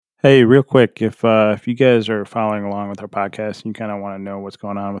Hey, real quick, if you guys are following along with our podcast and you kind of want to know what's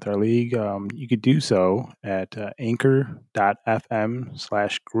going on with our league, you could do so at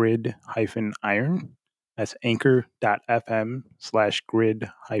anchor.fm/grid-iron. That's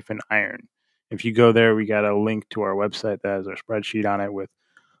anchor.fm/grid-iron. If you go there, we got a link to our website that has our spreadsheet on it with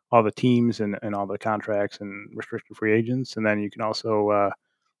all the teams and all the contracts and restricted free agents. And then you can also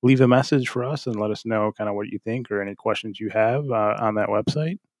leave a message for us and let us know kind of what you think or any questions you have on that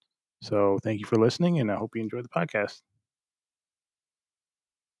website. So thank you for listening, and I hope you enjoy the podcast.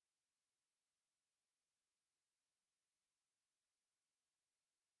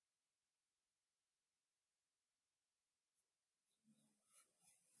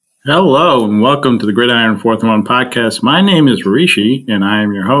 Hello, and welcome to the Gridiron 4th and 1 podcast. My name is Rishi, and I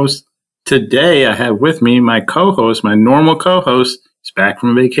am your host. Today, I have with me my co-host, my normal co-host. He's back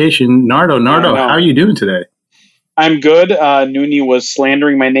from vacation. Nardo, how are you doing today? I'm good. Nooney was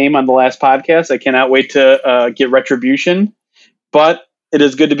slandering my name on the last podcast. I cannot wait to get retribution. But it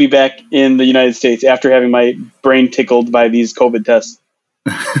is good to be back in the United States after having my brain tickled by these COVID tests.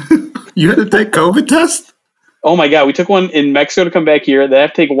 You had to take COVID test? Oh my God, we took one in Mexico to come back here. They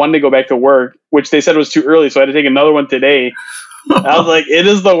have to take one to go back to work, which they said was too early, so I had to take another one today. I was like, it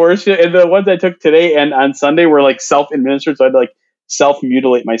is the worst. And the ones I took today and on Sunday were like self-administered, so I had to like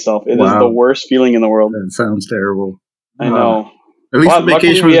self-mutilate myself. It is the worst feeling in the world. That sounds terrible. I know. At least the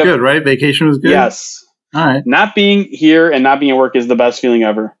vacation was good, right? Vacation was good? Yes. All right. Not being here and not being at work is the best feeling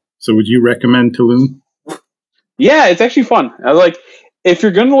ever. So would you recommend Tulum? Yeah, it's actually fun. I was like, if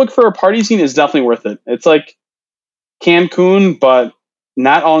you're going to look for a party scene, it's definitely worth it. It's like Cancun, but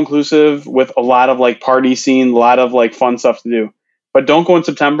not all inclusive with a lot of like party scene, a lot of like fun stuff to do. But don't go in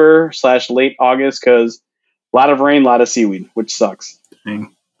September/late August because a lot of rain, a lot of seaweed, which sucks.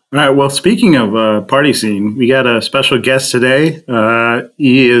 Dang. All right. Well, speaking of party scene, we got a special guest today.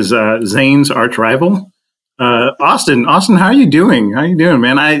 He is Zane's arch rival, Austine. Austine, how are you doing? How are you doing,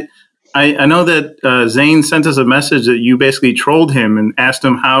 man? I know that Zane sent us a message that you basically trolled him and asked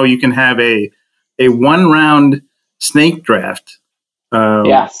him how you can have a 1-round snake draft.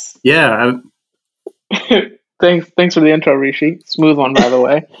 Yes. Yeah. Thanks for the intro, Rishi. Smooth one, by the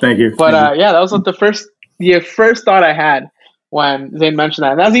way. Thank you. But yeah, that was like the first thought I had when Zane mentioned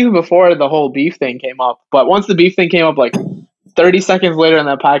that. And that was even before the whole beef thing came up. But once the beef thing came up, like 30 seconds later in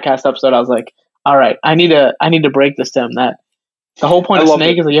that podcast episode, I was like, all right, I need to break this to him. That the whole point of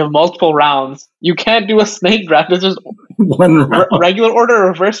snake is that you have multiple rounds. You can't do a snake draft. It's just one round. Regular order or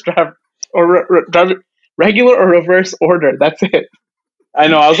reverse draft. Or regular or reverse order. That's it. I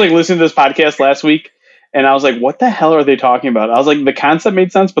know. I was like listening to this podcast last week, and I was like, what the hell are they talking about? I was like, the concept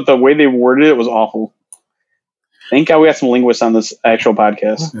made sense, but the way they worded it was awful. Thank God we got some linguists on this actual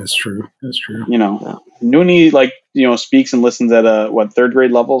podcast. That's true. You know, Nooney speaks and listens at a third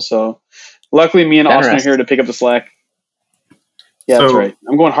grade level. So luckily, me and Austine are here to pick up the slack. Yeah, that's right.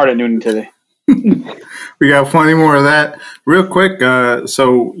 I'm going hard at Nooney today. We got plenty more of that. Real quick,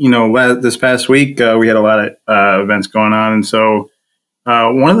 this past week we had a lot of events going on, and so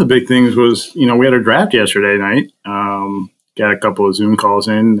one of the big things was we had a draft yesterday night. Got a couple of Zoom calls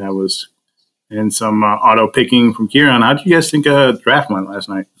in. That was and some auto picking from Kieran. How did you guys think draft went last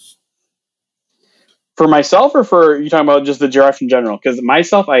night? For myself, or for you talking about just the draft in general? Because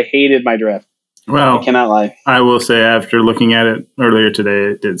myself, I hated my draft. Well, I cannot lie. I will say after looking at it earlier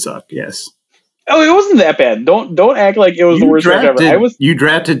today, it did suck. Yes. Oh, it wasn't that bad. Don't act like it was the worst draft ever. You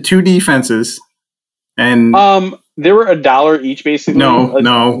drafted 2 defenses, and they were $1 each, basically.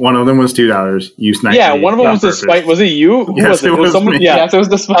 No, one of them was $2. You sniped. Yeah, one of them was the spite. Was it you? Who yes, was it? It was someone. Me. Yeah, yes, it was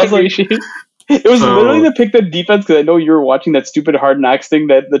the spite. It was literally to pick the defense because I know you were watching that stupid Hard Knocks thing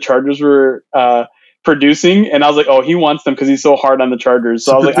that the Chargers were producing, and I was like, oh, he wants them because he's so hard on the Chargers.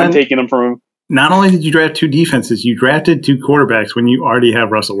 So I was like, I'm taking them from him. Not only did you draft 2 defenses, you drafted 2 quarterbacks when you already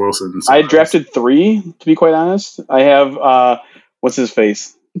have Russell Wilson. I drafted 3, to be quite honest. I have what's his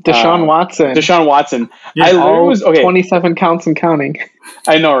face? Deshaun Watson. Deshaun Watson. Yeah, I literally was 27 counts and counting.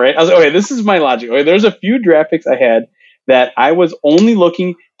 I know, right? I was like, okay, this is my logic. Okay, there's a few draft picks I had that I was only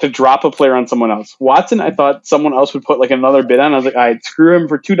looking to drop a player on someone else. Watson, I thought someone else would put like another bid on. I was like, all right, screw him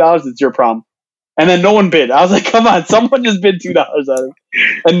for $2. It's your problem. And then no one bid. I was like, come on, someone just bid $2 on him,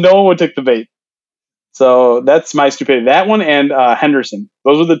 and no one took the bait. So that's my stupidity. That one and Henderson.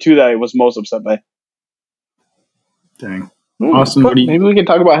 Those were the 2 that I was most upset by. Dang. Awesome. Maybe we can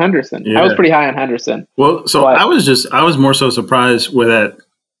talk about Henderson. Yeah. I was pretty high on Henderson. Well, so I was more so surprised with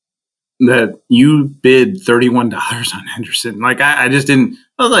that you bid $31 on Henderson. Like I just didn't.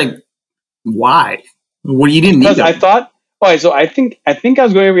 I was like, why? Well, you didn't need. Because I thought Okay, so I think I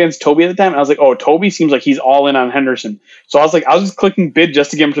was going up against Toby at the time, and I was like, oh, Toby seems like he's all in on Henderson. So I was just clicking bid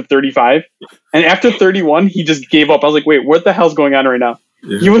just to get him to 35. And after 31, he just gave up. I was like, wait, what the hell's going on right now?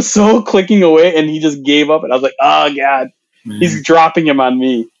 Yeah. He was so clicking away, and he just gave up. And I was like, oh, God. Man. He's dropping him on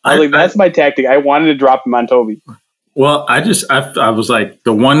me. I was like, that's my tactic. I wanted to drop him on Toby. Well, I was like,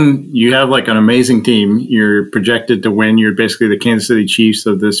 the one, you have like an amazing team. You're projected to win. You're basically the Kansas City Chiefs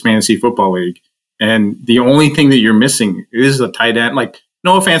of this fantasy football league. And the only thing that you're missing is a tight end. Like,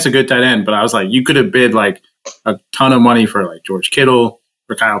 no offense, a good tight end, but I was like, you could have bid like a ton of money for like George Kittle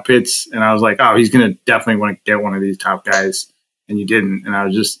or Kyle Pitts. And I was like, oh, he's going to definitely want to get one of these top guys. And you didn't.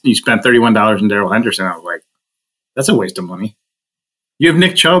 And you spent $31 on Darrell Henderson. I was like, that's a waste of money. You have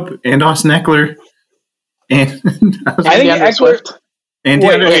Nick Chubb and Austin Eckler. And I think DeAndre Swift. And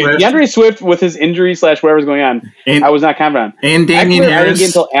DeAndre Swift with his injury / whatever's going on, I was not confident on. And Damian Harris. I didn't get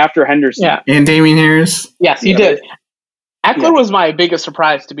until after Henderson. Yeah. And Damian Harris. Yes, he did. Eckler was my biggest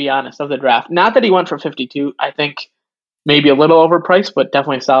surprise, to be honest, of the draft. Not that he went for 52. I think maybe a little overpriced, but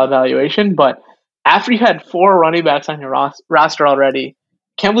definitely a solid valuation. But after you had 4 running backs on your roster already,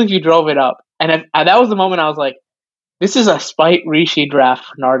 can't believe you drove it up. And that was the moment I was like, this is a spite Rishi draft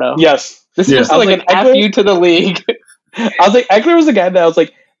for Nardo. Yes. This is like an Eckler, to the league. I was like, Eckler was the guy that I was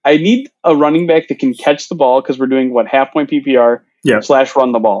like, I need a running back that can catch the ball because we're doing half point PPR /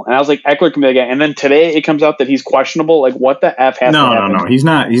 run the ball. And I was like, Eckler can be the guy. And then today it comes out that he's questionable. Like, what the F has to happen? No. He's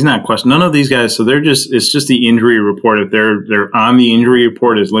not questionable. None of these guys. So it's just the injury report. If they're on the injury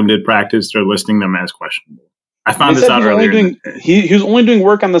report as limited practice, they're listing them as questionable. I found this out earlier. He was only doing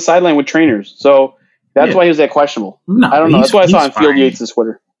work on the sideline with trainers. So that's why he was that questionable. No, I don't know. That's what I saw on Field Yates'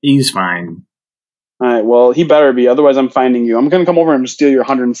 Twitter. He's fine. All right, well, he better be. Otherwise, I'm finding you. I'm going to come over and steal your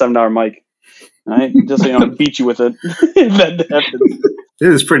 $107 mic. All right? Just so you know, beat you with it. If that happens.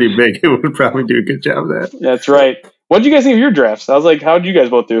 It is pretty big. It would probably do a good job of that. That's right. What did you guys think of your drafts? I was like, how did you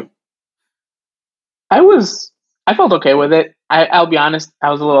guys both do? I felt okay with it. I'll be honest. I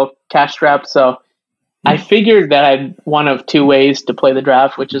was a little cash strapped, so I figured that I had one of 2 ways to play the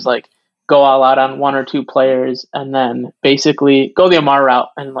draft, which is like go all out on 1 or 2 players and then basically go the Amar route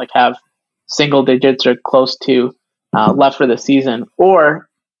and like have single digits or close to left for the season, or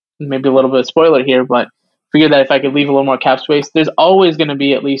maybe a little bit of spoiler here, but figure that if I could leave a little more cap space, there's always going to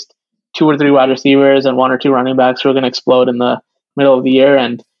be at least 2 or 3 wide receivers and 1 or 2 running backs who are going to explode in the middle of the year,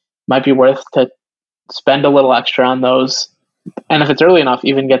 and might be worth to spend a little extra on those. And if it's early enough,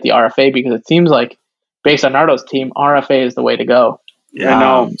 even get the RFA, because it seems like based on Nardo's team, RFA is the way to go. Yeah, I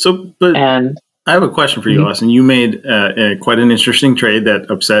know. I have a question for you, Austin. You made quite an interesting trade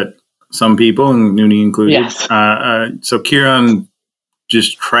that upset some people, and Nooney included. Yes. So Kieran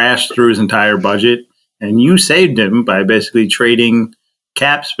just trashed through his entire budget, and you saved him by basically trading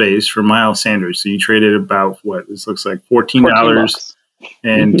cap space for Miles Sanders. So you traded about this looks like $14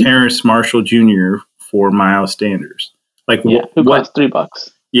 and Terrace Marshall Jr. for Miles Sanders. Like who cost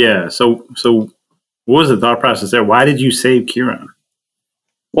 $3? Yeah. So what was the thought process there? Why did you save Kieran?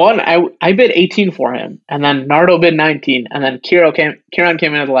 One, I bid 18 for him, and then Nardo bid 19, and then Kieran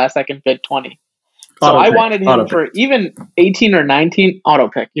came in at the last second, bid 20. So I wanted him for even 18 or 19 auto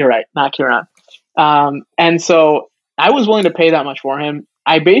pick. You're right, not Kieran. And so I was willing to pay that much for him.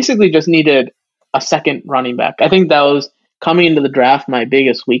 I basically just needed a second running back. I think that was coming into the draft my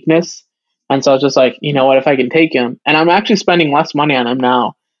biggest weakness. And so I was just like, you know what, if I can take him, and I'm actually spending less money on him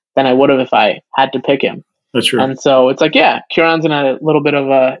now than I would have if I had to pick him. That's true. And so it's like, yeah, Kieran's in a little bit of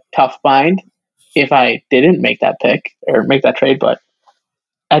a tough bind if I didn't make that pick or make that trade. But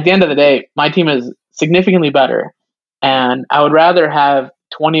at the end of the day, my team is significantly better. And I would rather have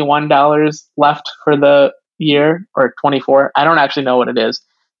 $21 left for the year, or 24. I don't actually know what it is.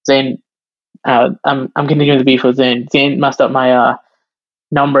 Zane, I'm continuing to beef with Zane. Zane messed up my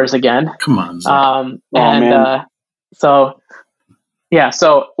numbers again. Come on, Zane.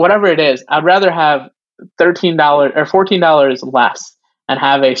 So whatever it is, I'd rather have $13 or $14 less and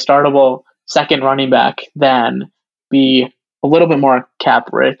have a startable second running back than be a little bit more cap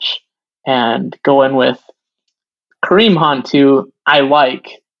rich and go in with Kareem Hunt, who I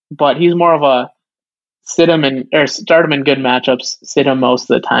like, but he's more of a sit him or start him in good matchups, sit him most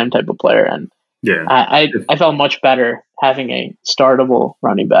of the time type of player. And yeah, I felt much better having a startable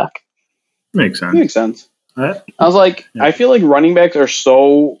running back. Makes sense. I was like, I feel like running backs are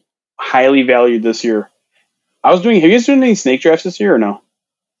so highly valued this year. Have you guys done any snake drafts this year or no?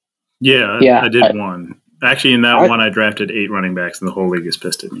 Yeah, I did one. Actually, in that one, I drafted 8 running backs, and the whole league is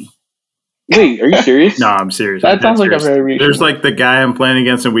pissed at me. Wait, are you serious? No, I'm serious. That sounds like a very reasonable. There's like the guy I'm playing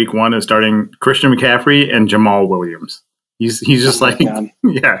against in week 1 is starting Christian McCaffrey and Jamal Williams. He's just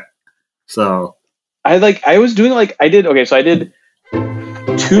yeah. So I was doing like I did. Okay, so I did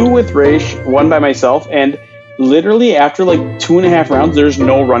 2 with Raish, 1 by myself, and literally after like 2.5 rounds, there's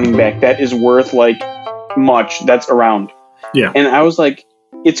no running back that is worth like much that's around. Yeah. And I was like,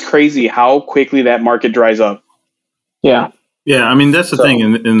 it's crazy how quickly that market dries up. Yeah. Yeah, I mean that's the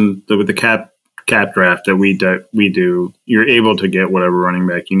thing with the cap draft that we do. You're able to get whatever running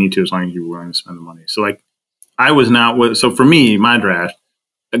back you need to as long as you're willing to spend the money. So like, I was not. So for me, my draft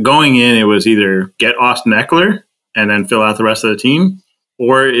going in, it was either get Austin Eckler and then fill out the rest of the team,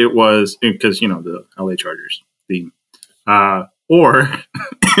 or it was because the LA Chargers theme, or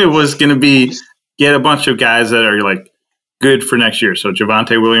it was going to be get a bunch of guys that are like good for next year. So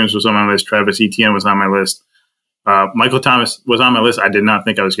Javonte Williams was on my list. Travis Etienne was on my list. Michael Thomas was on my list. I did not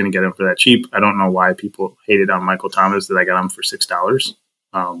think I was going to get him for that cheap. I don't know why people hated on Michael Thomas that I got him for $6.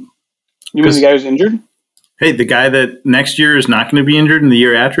 You mean the guy who's injured? Hey, the guy that next year is not going to be injured and the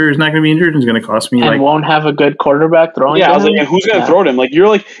year after is not going to be injured and is going to cost me and won't have a good quarterback throwing. Yeah, I was like, and who's going to throw to him?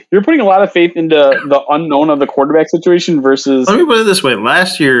 You're putting a lot of faith into the unknown of the quarterback situation versus. Let me put it this way: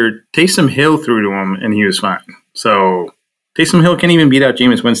 last year, Taysom Hill threw to him and he was fine. So Taysom Hill can't even beat out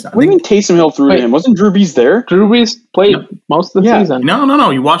Jameis Winston. What do you mean Taysom Hill threw to him? Wasn't Drew Brees there? Drew Brees played most of the season. No.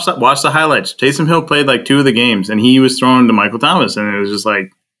 You watch the highlights. Taysom Hill played like 2 of the games, and he was throwing to Michael Thomas, and it was just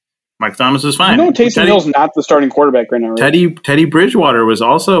like Mike Thomas is fine. Taysom Hill's not the starting quarterback right now, right? Teddy Bridgewater was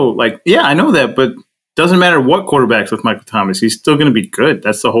also like, yeah, I know that, but doesn't matter what quarterback's with Michael Thomas, he's still going to be good.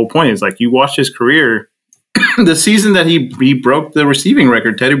 That's the whole point. Is like you watch his career, the season that he broke the receiving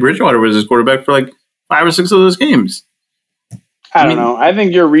record. Teddy Bridgewater was his quarterback for like 5 or 6 of those games. I don't know. I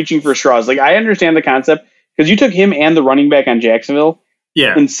think you're reaching for straws. Like, I understand the concept because you took him and the running back on Jacksonville.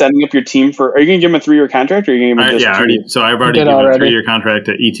 Yeah. And setting up your team for. Are you going to give him a 3-year contract, or are you going to give him a So I've already given a 3-year contract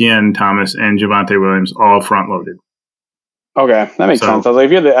to Etienne, Thomas, and Javonte Williams, all front loaded. Okay, that makes sense. I was like,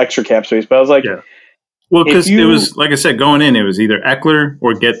 if you had the extra cap space, but I was like, yeah. Well, because it was like I said, going in, it was either Eckler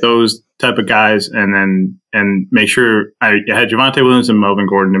or get those type of guys, and make sure I had Javonte Williams and Melvin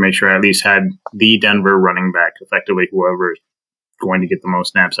Gordon to make sure I at least had the Denver running back, effectively whoever is going to get the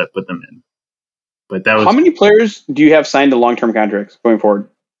most snaps, I put them in. But that was how many players do you have signed to long-term contracts going forward?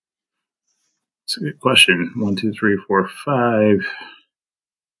 That's a good question. 1, 2, 3, 4, 5.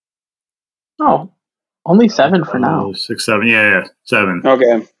 Oh, only 7 for now. 6, 7. Yeah, 7.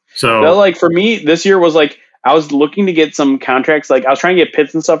 Okay. So, well, like for me, this year was like I was looking to get some contracts. Like I was trying to get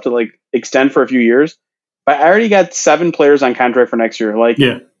Pitts and stuff to like extend for a few years, but I already got 7 players on contract for next year. Like,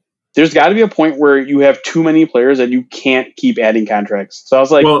 there's got to be a point where you have too many players that you can't keep adding contracts. So I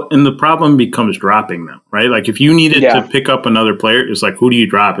was like, well, and the problem becomes dropping them, right? Like if you needed to pick up another player, it's like, who do you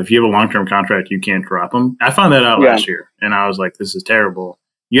drop? If you have a long-term contract, you can't drop them. I found that out last year, and I was like, this is terrible.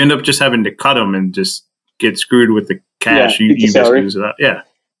 You end up just having to cut them and just get screwed with the cash. You basically use it up. Yeah.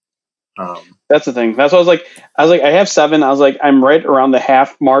 That's the thing. That's what I was like, I have 7. I was like, I'm right around the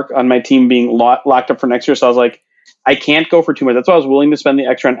half mark on my team being locked up for next year. So I was like, I can't go for too much. That's why I was willing to spend the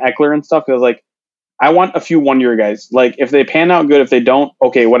extra on Eckler and stuff. Because I was like, I want a few 1-year guys. Like if they pan out good, if they don't,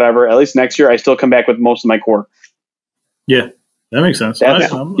 okay, whatever. At least next year, I still come back with most of my core. Yeah, that makes sense. I'm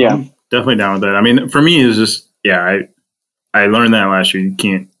definitely down with that. I mean, for me, it's just I learned that last year. You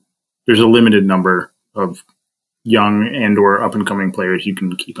can't. There's a limited number of young and or up and coming players you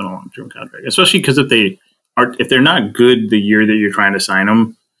can keep on a long term contract, especially because if they're not good the year that you're trying to sign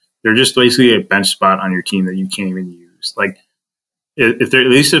them, they're just basically a bench spot on your team that you can't even use. Like if they're at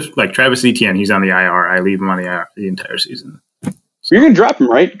least if like Travis Etienne, he's on the IR, I leave him on the IR for the entire season. So, you're gonna drop him,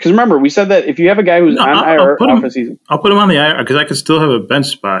 right? Because remember, we said that if you have a guy who's on IR off the season, I'll put him on the IR because I could still have a bench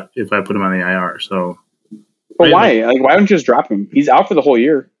spot if I put him on the IR. So, but why? Like, why don't you just drop him? He's out for the whole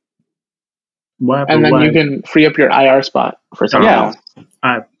year. And then you can free up your IR spot for someone else.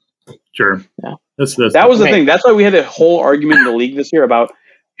 Sure. Yeah. That was the thing. That's why we had a whole argument in the league this year about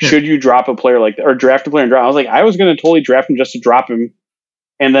should you drop a player like that or draft a player and drop. I was like, I was going to totally draft him just to drop him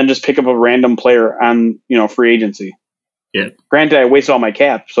and then just pick up a random player on, free agency. Yeah. Granted, I wasted all my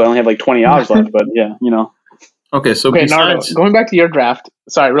cap, so I only have like $20 left, but yeah, Okay, so Nardo, going back to your draft.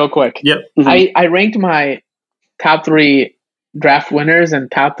 Sorry, real quick. Yep. Mm-hmm. I ranked my top 3 draft winners and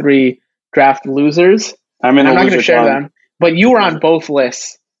top 3 draft losers. I'm not going to share them, but you were on both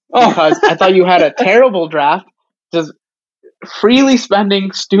lists because I thought you had a terrible draft, just freely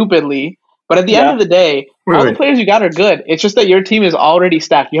spending stupidly. But at the end of the day, all the players you got are good. It's just that your team is already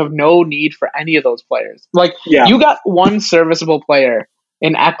stacked. You have no need for any of those players. Like you got one serviceable player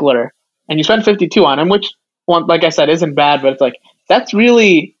in Eckler, and you spent 52 on him, which, like I said, isn't bad. But it's like that's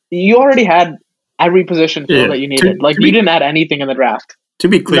really you already had every position filled that you needed. You didn't add anything in the draft. To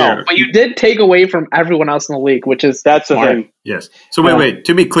be clear, No, but you did take away from everyone else in the league, which is that's the smart. thing. Yes. So wait.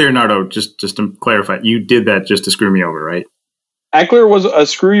 To be clear, Nardo, just to clarify, you did that just to screw me over, right? Eckler was a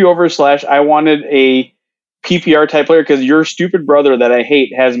screw you over / I wanted a PPR type player because your stupid brother that I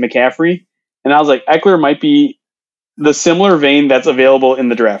hate has McCaffrey, and I was like, Eckler might be the similar vein that's available in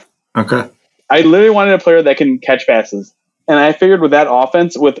the draft. Okay. I literally wanted a player that can catch passes, and I figured with that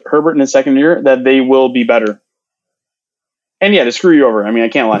offense, with Herbert in his second year, that they will be better. And yeah, to screw you over. I mean, I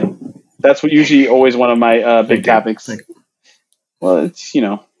can't lie. That's what usually always one of my big topics. Well, it's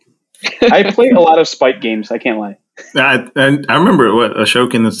I play a lot of spite games. I can't lie. I remember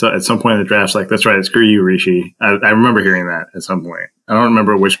Ashokin at some point in the draft, like, that's right, screw you, Rishi. I remember hearing that at some point. I don't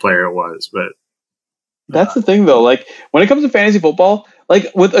remember which player it was, but that's the thing, though. Like, when it comes to fantasy football,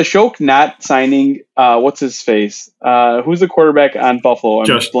 like with Ashok not signing, what's his face? Who's the quarterback on Buffalo?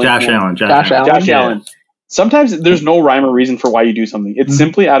 Josh Allen. Josh Allen. Sometimes there's no rhyme or reason for why you do something. It's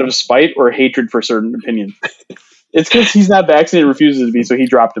simply out of spite or hatred for certain opinions. It's because he's not vaccinated, refuses to be, so he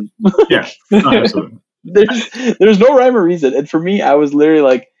dropped him. Yeah, absolutely. There's no rhyme or reason. And for me, I was literally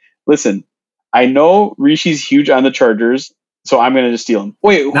like, listen, I know Rishi's huge on the Chargers, so I'm going to just steal him.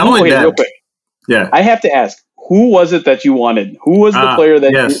 Wait, real quick. Yeah. I have to ask, who was it that you wanted? Who was the player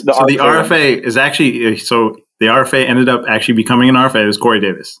that the RFA is actually, so the RFA ended up actually becoming an RFA. It was Corey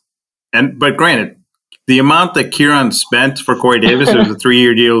Davis. But granted, the amount that Kieran spent for Corey Davis, it was a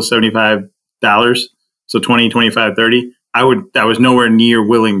 3-year deal, $75, so 20, 25, 30. I was nowhere near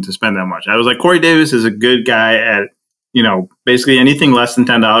willing to spend that much. I was like, Corey Davis is a good guy at, basically anything less than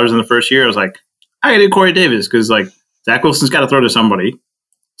 $10 in the first year. I was like, I did Corey Davis because, like, Zach Wilson's got to throw to somebody.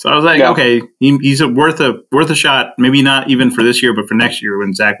 So I was like, okay, he's worth a shot. Maybe not even for this year, but for next year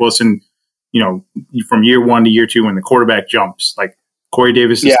when Zach Wilson, from year 1 to year 2 when the quarterback jumps, like, Corey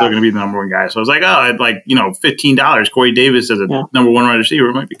Davis is still going to be the number one guy. So I was like, at $15, Corey Davis as a number one wide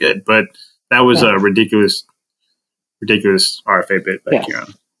receiver might be good. But that was a ridiculous RFA bid by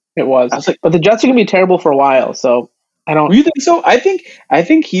Kieran. It was. But the Jets are going to be terrible for a while. So I don't. You think so? I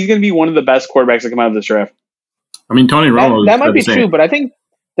think he's going to be one of the best quarterbacks that come out of this draft. I mean, Tony Romo. That might be true, but I think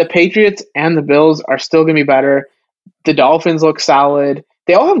the Patriots and the Bills are still going to be better. The Dolphins look solid.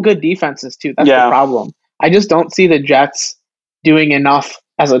 They all have good defenses too. That's the problem. I just don't see the Jets doing enough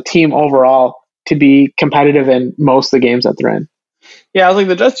as a team overall to be competitive in most of the games that they're in. Yeah, I was like,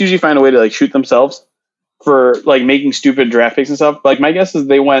 the Jets usually find a way to like shoot themselves for like making stupid draft picks and stuff. Like my guess is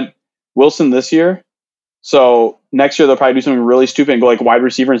they went Wilson this year, so next year they'll probably do something really stupid and go like wide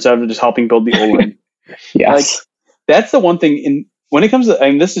receiver instead of just helping build the O-line. Yes, like that's the one thing when it comes to. I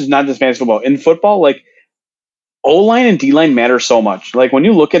mean, this is not just fantasy football. In football, like O-line and D-line matter so much. Like when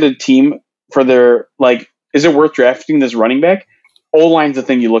you look at a team for their like, is it worth drafting this running back? O-line's the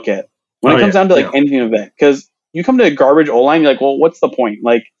thing you look at when it comes down to like anything of that. Because you come to a garbage O-line, you're like, well, what's the point?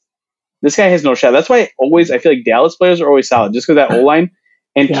 Like, this guy has no shot. That's why I feel like Dallas players are always solid, just because that O-line.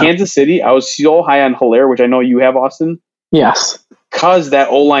 And Kansas City, I was so high on Hilaire, which I know you have, Austin. Yes. Because that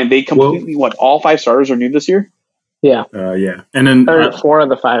O-line, they completely, all 5 starters are new this year? Yeah. Yeah. And then 4 of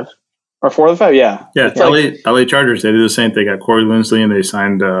the 5. Or 4 of the 5, yeah. Yeah, LA Chargers, they did the same thing. They got Corey Linsley and they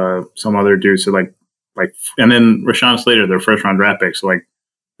signed some other dudes. So like, and then Rashawn Slater, their first round draft pick. So like,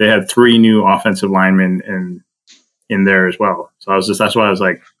 they had 3 new offensive linemen in there as well. So that's why I was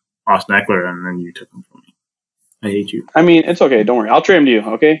like Austin Eckler, and then you took him from me. I hate you. I mean, it's okay. Don't worry. I'll trade him to you.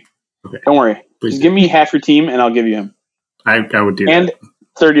 Okay. Don't worry. Please Just give me half your team, and I'll give you him. I would do and that.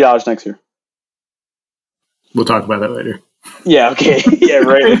 And $30 next year. We'll talk about that later. Yeah. Okay. Yeah.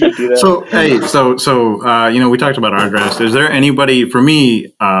 Right. We can do that. So hey, so we talked about our drafts. Is there anybody for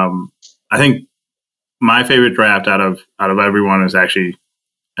me? I think my favorite draft out of everyone is actually,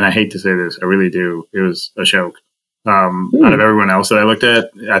 and I hate to say this, I really do. It was Ashok. Out of everyone else that I looked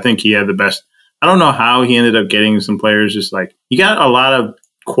at, I think he had the best. I don't know how he ended up getting some players. Just like he got a lot of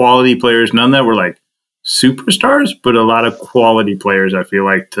quality players, none that were like superstars, but a lot of quality players. I feel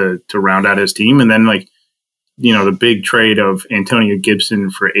like to round out his team, and then like the big trade of Antonio Gibson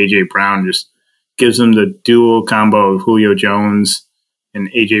for AJ Brown just gives them the dual combo of Julio Jones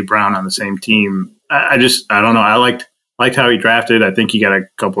and AJ Brown on the same team. I don't know. I liked how he drafted. I think he got a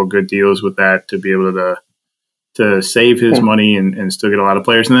couple of good deals with that to be able to save his money and still get a lot of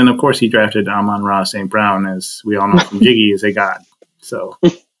players. And then, of course, he drafted Amon-Ra St. Brown, as we all know from Jiggy, as a god. So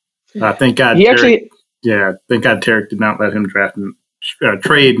thank God. Thank God Tarek did not let him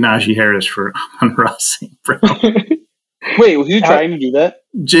trade Najee Harris for Amon-Ra St. Brown. Wait, was he trying to do that?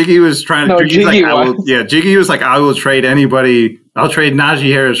 Jiggy was trying to. Jiggy was like, I will trade anybody. I'll trade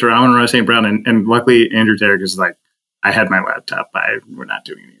Najee Harris for Amon-Ra St. Brown. And luckily, Andrew Tarek is like, I had my laptop. We're not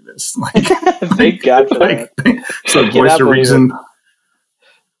doing any of this. Like, thank God for that. So voice of reason.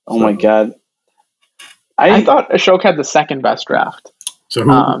 Oh my God. I thought Ashok had the second best draft. So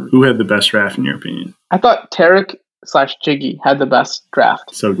who had the best draft in your opinion? I thought Tarek/Jiggy had the best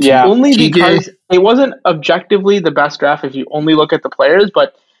draft. So Yeah. Only TJ because it wasn't objectively the best draft if you only look at the players,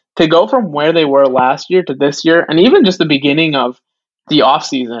 but to go from where they were last year to this year, and even just the beginning of the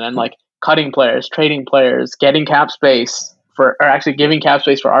offseason and like cutting players, trading players, getting cap space or actually giving cap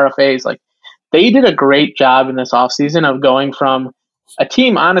space for RFAs, like they did a great job in this offseason of going from a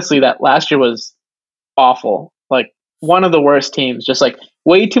team, honestly, that last year was awful. Like one of the worst teams, just like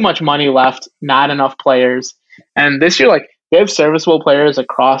way too much money left, not enough players. And this year, like they have serviceable players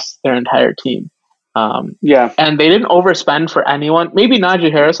across their entire team. Yeah. And they didn't overspend for anyone. Maybe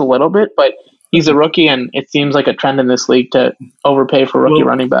Najee Harris a little bit, but he's a rookie, and it seems like a trend in this league to overpay for rookie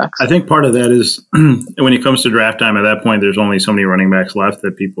running backs. I think part of that is when it comes to draft time, at that point, there's only so many running backs left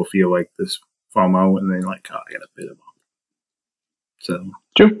that people feel like this FOMO, and they're like, oh, I got to bid them up. So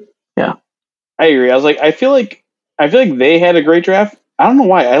True. Yeah. I agree. I feel like they had a great draft. I don't know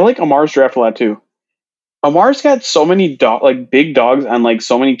why. I like Amar's draft a lot too. Amar's got so many big dogs on like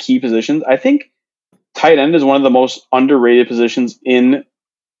so many key positions. I think tight end is one of the most underrated positions in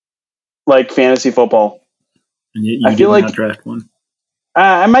like fantasy football. And you I feel did like not draft one.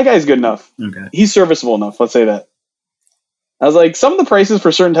 My guy's good enough. Okay. He's serviceable enough. Let's say that. I was like, some of the prices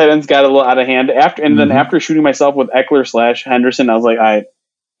for certain tight ends got a little out of hand then after shooting myself with Eckler/Henderson, I was like,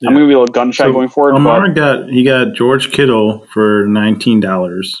 I'm going to be a little gun shy going forward. Amar got George Kittle for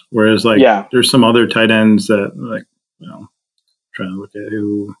 $19, whereas there's some other tight ends that trying to look at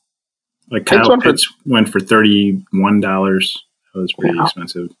who Kyle Pitts went for $31. That was pretty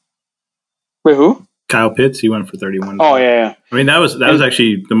expensive. Wait, who? Kyle Pitts, he went for $31. Oh yeah. I mean that was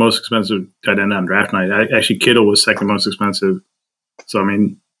actually the most expensive tight end on draft night. Actually, Kittle was second most expensive. So I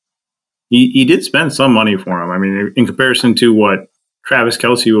mean, he did spend some money for him. I mean, in comparison to what Travis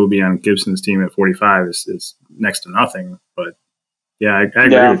Kelce will be on Gibson's team at 45 is next to nothing. But yeah, I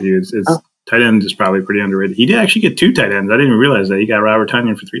agree with you. It's tight end is probably pretty underrated. He did actually get two tight ends. I didn't even realize that. He got Robert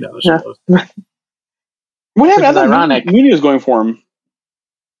Tonyan for $3. Yeah. What happened? I thought ironic. Mooney was going for him.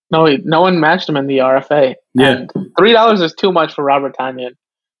 No one matched him in the RFA. Yeah. And $3 is too much for Robert Tonyan,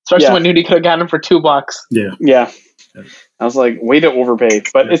 especially when Nudie could have gotten him for $2. Yeah. I was like, way to overpay,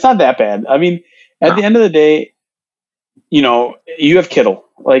 but it's not that bad. I mean, at the end of the day, you have Kittle.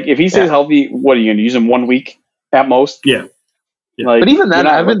 Like, if he stays healthy, what are you going to use him 1 week at most? Yeah. Like, but even then,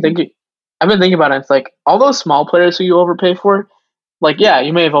 I've been thinking about it. It's like all those small players who you overpay for. Like, yeah,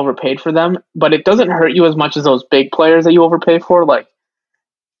 you may have overpaid for them, but it doesn't hurt you as much as those big players that you overpay for, like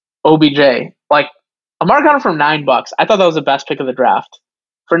OBJ. Like, Amar got him from $9. I thought that was the best pick of the draft.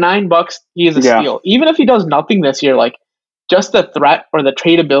 For $9, he is a steal. Even if he does nothing this year, like, just the threat or the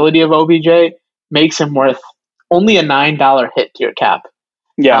tradability of OBJ makes him worth only a $9 hit to your cap.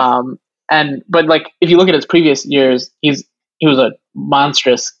 Yeah. But like, if you look at his previous years, he had a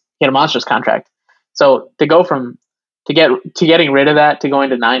monstrous contract. So to go from getting rid of that to going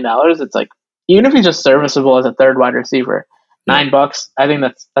to $9, it's like, even if he's just serviceable as a third wide receiver, $9, I think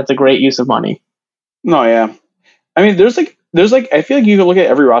that's a great use of money. No, yeah. I mean, there's I feel like you can look at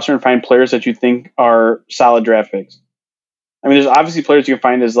every roster and find players that you think are solid draft picks. I mean, there's obviously players you can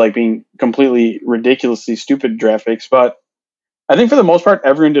find as like being completely ridiculously stupid draft picks, but I think for the most part,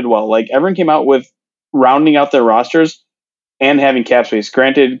 everyone did well. Like, everyone came out with rounding out their rosters and having cap space.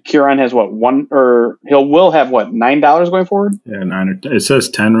 Granted, Kieran has will have $9 going forward? Yeah, 9 or it says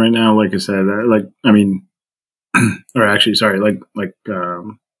 10 right now. Like I said, or actually, sorry,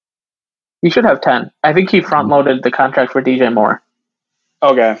 he should have 10. I think he front loaded the contract for DJ Moore.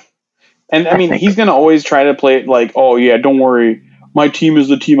 Okay. And I mean, he's going to always try to play it like, oh yeah, don't worry. My team is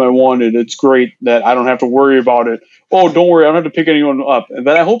the team I wanted. It's great that I don't have to worry about it. Oh, don't worry. I don't have to pick anyone up.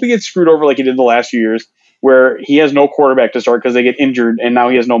 But I hope he gets screwed over like he did the last few years, where he has no quarterback to start because they get injured and now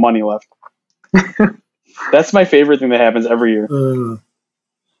he has no money left. That's my favorite thing that happens every year. I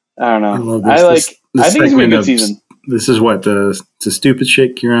don't know. I think it's going to be a good season. This is what the stupid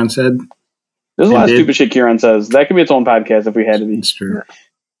shit Kieran said. There's a lot of stupid shit Kieran says. That could be its own podcast if we had to be. It's true.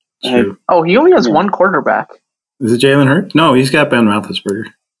 True. Oh, he only has one quarterback. Is it Jalen Hurts? No, he's got Ben Roethlisberger.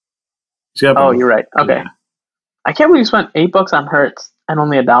 You're right. Okay. Yeah. I can't believe you spent $8 on Hurts and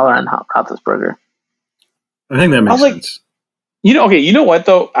only $1 on Roethlisberger. I think that makes sense. You know what,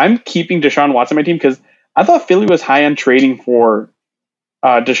 though? I'm keeping Deshaun Watson on my team because I thought Philly was high on trading for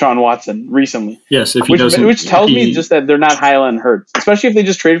Deshaun Watson recently. Yes, which tells me just that they're not high on Hurts, especially if they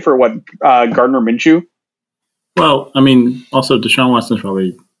just traded for Gardner Minshew. Well, I mean, also Deshaun Watson's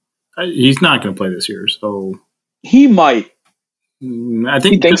probably he's not going to play this year, so he might. I You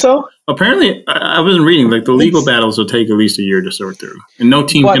think think so? apparently I wasn't reading like the legal battles will take at least a year to sort through, and no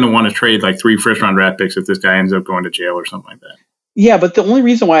team's going to want to trade like 3 first-round draft picks if this guy ends up going to jail or something like that. Yeah, but the only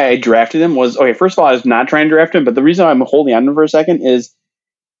reason why I drafted him was, okay, first of all, I was not trying to draft him, but the reason I'm holding on to him for a second is,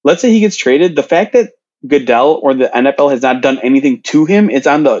 let's say he gets traded, the fact that Goodell or the NFL has not done anything to him, it's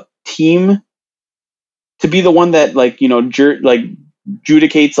on the team to be the one that, like,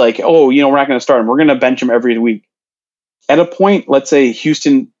 judicates, like, oh, we're not going to start him. We're going to bench him every week. At a point, let's say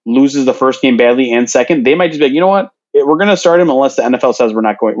Houston loses the first game badly and second, they might just be like, you know what? We're going to start him unless the NFL says we're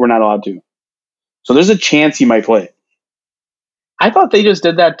not allowed to. So there's a chance he might play. I thought they just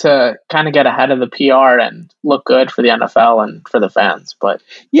did that to kind of get ahead of the PR and look good for the NFL and for the fans. But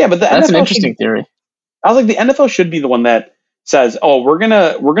yeah, but that's an interesting theory. I was like, the NFL should be the one that says, "Oh, we're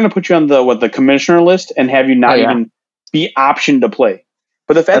gonna put you on the commissioner list and have you not even be optioned to play."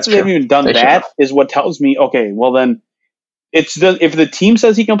 But the fact that they haven't even done that is what tells me, okay, well then, if the team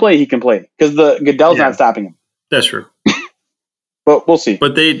says he can play because the Goodell's not stopping him. That's true. But we'll see.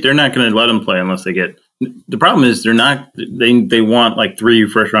 But they're not going to let him play unless they get. The problem is they're not. They want like 3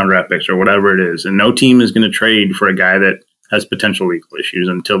 first-round draft picks or whatever it is, and no team is going to trade for a guy that has potential legal issues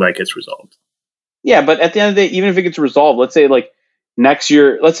until that gets resolved. Yeah, but at the end of the day, even if it gets resolved, let's say like next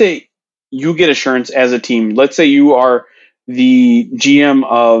year, let's say you get assurance as a team. Let's say you are the GM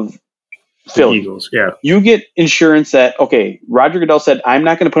of Philly. The Eagles, yeah. You get insurance that, okay, Roger Goodell said, I'm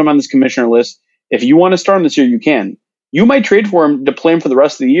not going to put him on this commissioner list. If you want to start him this year, you can. You might trade for him to play him for the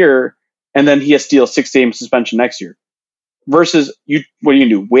rest of the year, and then he has to deal a 6-game suspension next year. Versus, what are you going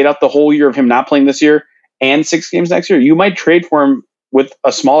to do? Wait out the whole year of him not playing this year and 6 games next year? You might trade for him with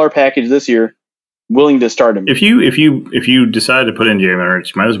a smaller package this year, willing to start him. If you decide to put in Jalen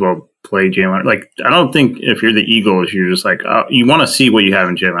Hurts, you might as well play Jalen. Like, I don't think if you're the Eagles, you're just like, you want to see what you have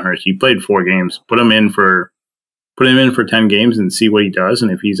in Jalen Hurts. You played 4 games, put him in for 10 games and see what he does.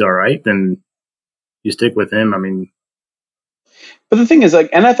 And if he's all right, then you stick with him. I mean, but the thing is, like,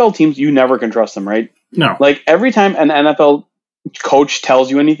 NFL teams, you never can trust them, right? No. Like, every time an NFL coach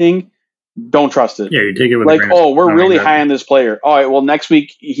tells you anything, don't trust it. Yeah, you take it with like, we're really high on this player. All right, well, next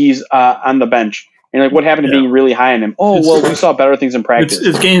week he's on the bench. And like, what happened to being really high on him? Oh, we saw better things in practice.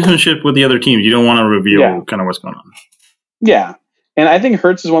 It's gamesmanship with the other teams. You don't want to reveal kind of what's going on. Yeah, and I think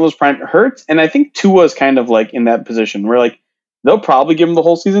Hurts is one of those prime Hurts, and I think Tua is kind of like in that position where like they'll probably give him the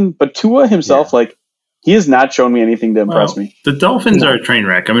whole season, but Tua himself, like, he has not shown me anything to impress me. The Dolphins are a train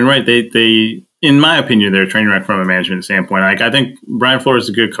wreck. I mean, right? They, in my opinion, they're a train wreck from a management standpoint. Like, I think Brian Flores is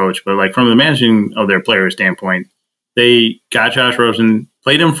a good coach, but like from the managing of their players standpoint, they got Josh Rosen,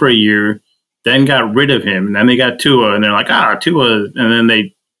 played him for a year, then got rid of him, and then they got Tua, and they're like, Tua, and then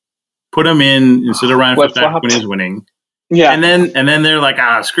they put him in instead of Ryan Fitzpatrick when he was winning. Yeah, and then they're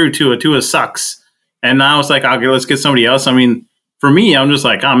like, screw Tua. Tua sucks. And now it's like, okay, let's get somebody else. I mean, for me, I'm just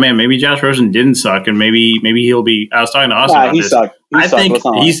like, oh man, maybe Josh Rosen didn't suck, and maybe he'll be. I was talking to Austin about he this. Sucked. I think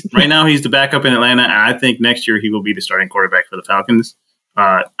right now he's the backup in Atlanta, and I think next year he will be the starting quarterback for the Falcons.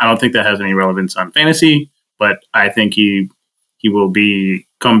 I don't think that has any relevance on fantasy, but I think he will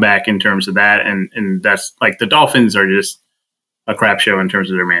come back in terms of that, and that's like the Dolphins are just a crap show in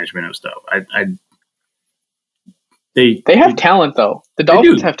terms of their management of stuff. They have talent though. The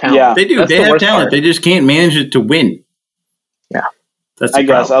Dolphins have talent. Yeah, they do. They have talent. They just can't manage it to win. Yeah, that's I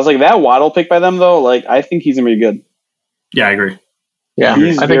guess. I was like, that Waddle pick by them though. Like, I think he's gonna be good. Yeah, I agree. Yeah,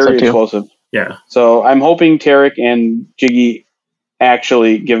 he's very explosive. Yeah. So I'm hoping Tarek and Jiggy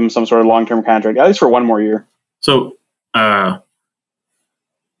actually give him some sort of long-term contract, at least for one more year. So,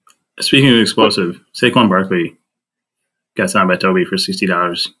 speaking of explosive, Saquon Barkley got signed by Toby for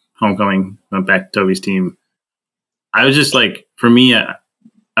 $60. Homecoming, went back to Toby's team. I was just like, for me, I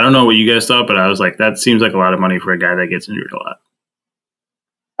don't know what you guys thought, but I was like, that seems like a lot of money for a guy that gets injured a lot.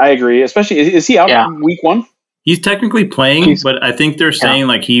 I agree. Especially, is he out week 1? He's technically playing, but I think they're saying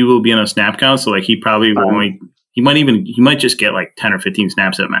like he will be on a snap count, so like he probably he might just get like 10 or 15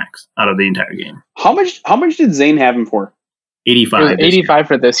 snaps at max out of the entire game. How much did Zane have him for? 85. 85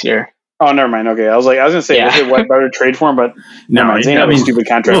 for this year. Oh, never mind. Okay, I was gonna say, was it what better trade for him? But no, Zane had a stupid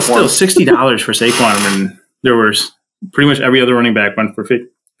contract. Well, still $60 for Saquon, and there was pretty much every other running back went for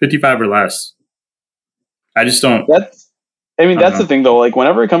 55 or less. I just don't. That's the thing though. Like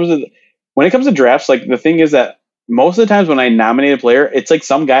whenever it comes to drafts, like the thing is that most of the times when I nominate a player, it's like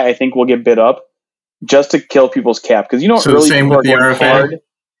some guy I think will get bid up just to kill people's cap because early people are going hard.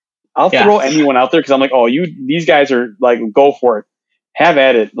 I'll throw anyone out there because I'm like, these guys are like, go for it, have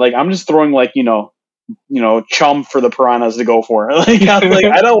at it. Like I'm just throwing like chum for the piranhas to go for. Like I'm like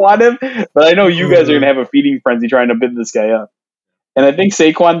I don't want him, but I know you guys are gonna have a feeding frenzy trying to bid this guy up. And I think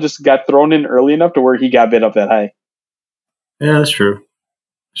Saquon just got thrown in early enough to where he got bid up that high. Yeah, that's true.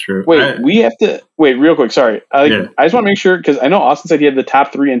 That's true. Wait, we have to wait real quick. Sorry, I just want to make sure because I know Austin said he had the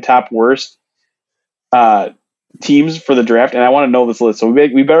top 3 and top worst teams for the draft, and I want to know this list. So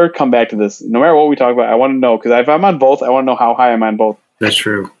we better come back to this. No matter what we talk about, I want to know because if I'm on both, I want to know how high I'm on both. That's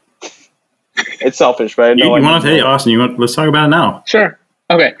true. It's selfish, but I know you want to tell you, Austin? Let's talk about it now. Sure.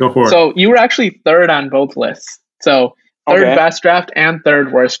 Okay. Go for it. So you were actually third on both lists. So third best draft and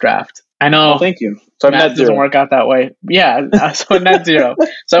third worst draft. I know. Oh, thank you. So math doesn't work out that way. Yeah. So net 0.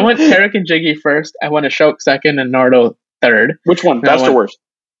 So I went Tarek and Jiggy first. I went Ashok second and Nardo third. Which one? Best or worst?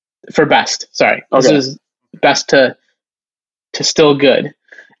 For best. Sorry. Okay. This is best to still good.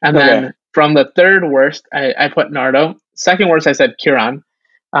 And then from the third worst, I put Nardo. Second worst, I said Kieran.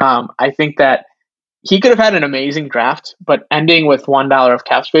 I think that he could have had an amazing draft, but ending with $1 of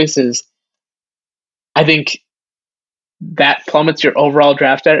cap space is, I think, that plummets your overall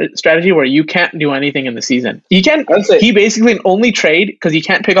draft strategy where you can't do anything in the season. He basically only trade because he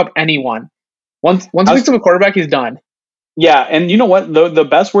can't pick up anyone. Once he picks up a quarterback, he's done. Yeah, and you know what? The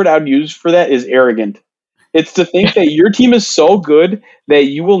best word I would use for that is arrogant. It's to think that your team is so good that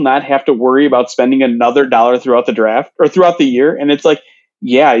you will not have to worry about spending another dollar throughout the draft or throughout the year. And it's like,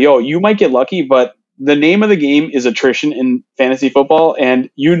 yeah, you might get lucky, but the name of the game is attrition in fantasy football,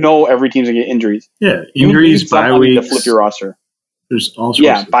 and every team's gonna get injuries. Yeah, injuries, bye weeks, to flip your roster. There's all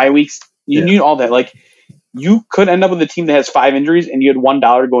sorts. Bye weeks. You need all that. Like, you could end up with a team that has 5 injuries, and you had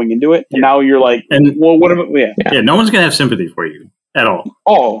 $1 going into it, and now you're like, well, what am I? Yeah, no one's gonna have sympathy for you at all.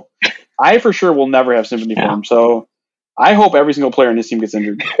 Oh, I for sure will never have sympathy for him. So I hope every single player in this team gets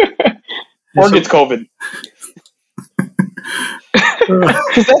injured or gets COVID.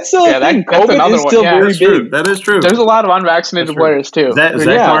 Because that's still COVID is still very big. That is true. There's a lot of unvaccinated players too. Zach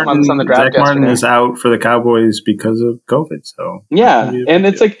Martin is out for the Cowboys because of COVID. So and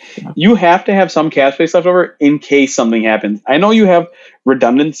it's like you have to have some cap space left over in case something happens. I know you have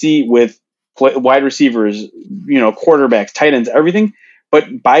redundancy with wide receivers, quarterbacks, tight ends, everything.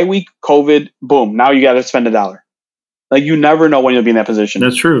 But bye week, COVID, boom! Now you got to spend $1. Like, you never know when you'll be in that position.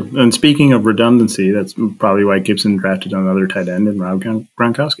 That's true. And speaking of redundancy, that's probably why Gibson drafted another tight end in Rob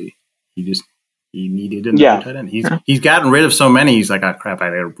Gronkowski. He needed another tight end. He's gotten rid of so many. He's like, oh crap, I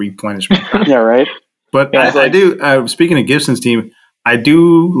got to replenish my crop. Yeah, right. But I do. Speaking of Gibson's team, I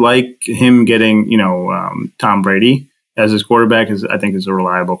do like him getting Tom Brady as his quarterback. I think is a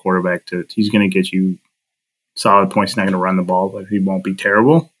reliable quarterback. He's going to get you solid points. He's not going to run the ball, but he won't be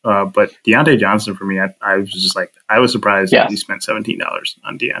terrible. But Deontay Johnson, for me, I was just like, I was surprised that he spent $17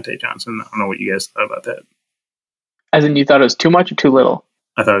 on Deontay Johnson. I don't know what you guys thought about that. As in, you thought it was too much or too little?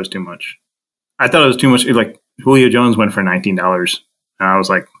 I thought it was too much. Like, Julio Jones went for $19. And I was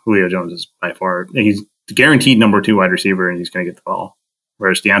like, Julio Jones is by far, he's the guaranteed number 2 wide receiver, and he's going to get the ball.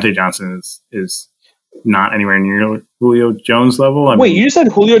 Whereas Deontay Johnson is not anywhere near Julio Jones level. You just said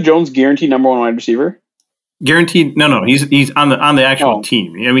Julio Jones guaranteed number 1 wide receiver? Guaranteed? No. He's on the actual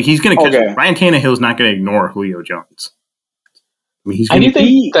team. I mean, he's going to catch. Ryan Tannehill's not going to ignore Julio Jones. I do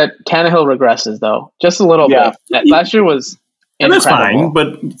think that Tannehill regresses though, just a little bit. Last year was incredible. That's fine,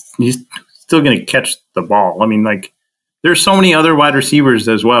 but he's still going to catch the ball. I mean, like, there's so many other wide receivers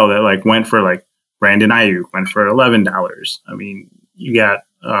as well that like went for like Brandon Ayuk went for $11. I mean, you got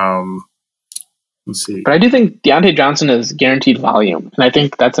let's see. But I do think Deontay Johnson is guaranteed volume, and I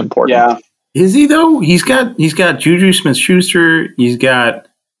think that's important. Yeah. Is he though? He's got Juju Smith-Schuster. He's got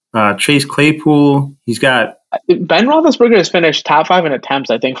Chase Claypool. He's got Ben Roethlisberger has finished top 5 in attempts,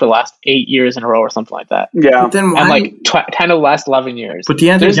 I think, for the last 8 years in a row or something like that. Yeah, but then why? And like 10 of the last 11 years. But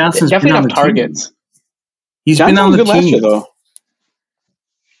Deontay Johnson's definitely been on have targets. Team. He's been on the team last year, though.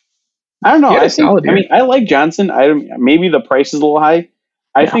 I don't know. Yeah, I like Johnson. Maybe the price is a little high.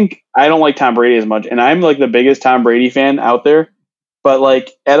 I think I don't like Tom Brady as much, and I'm like the biggest Tom Brady fan out there. But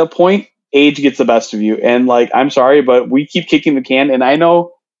like at a point, age gets the best of you, and like I'm sorry, but we keep kicking the can. And I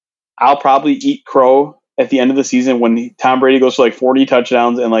know I'll probably eat crow at the end of the season when Tom Brady goes for like 40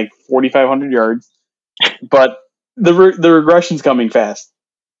 touchdowns and like 4,500 yards. But the regression's coming fast.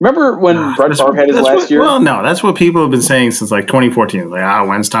 Remember when Brett Favre had his last year? Well, no, that's what people have been saying since like 2014. Like,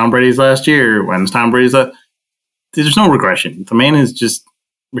 when's Tom Brady's last year? When's Tom Brady's last? There's no regression. The man is just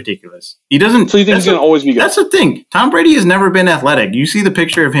ridiculous. He doesn't. So you think he's going to always be good? That's the thing. Tom Brady has never been athletic. You see the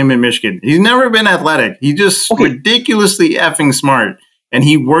picture of him in Michigan. He's never been athletic. He's just ridiculously effing smart. And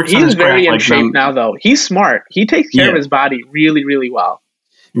he works on his craft. He's very in shape now, though. He's smart. He takes care of his body really, really well.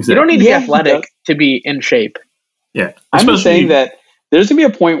 Exactly. You don't need to be athletic to be in shape. Yeah. I'm just saying that there's going to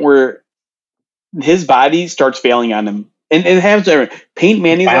be a point where his body starts failing on him. And it happens to everyone. Peyton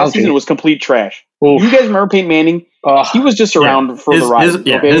Manning's last season was complete trash. You guys remember Peyton Manning? He was just around for the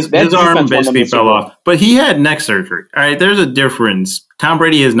ride. His arm basically fell off. But he had neck surgery. All right, there's a difference. Tom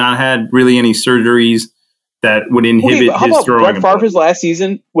Brady has not had really any surgeries that would inhibit his throwing. Brett Favre's last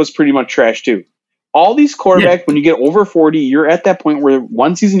season was pretty much trash too. All these quarterbacks, when you get over 40, you're at that point where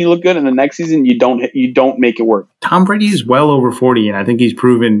one season you look good and the next season you don't make it work. Tom Brady is well over 40, and I think he's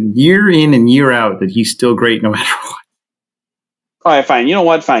proven year in and year out that he's still great no matter what. All right, fine. You know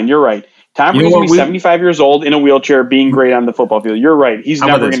what? Fine. You're right. Tom Brady's going to be 75 years old in a wheelchair being great on the football field. You're right. He's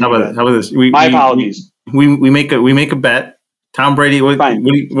never going to do that. How about this? My apologies. We make a bet. Tom Brady, what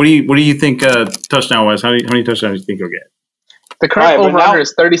do you think touchdown was? How many touchdowns do you think he'll get? The current over-under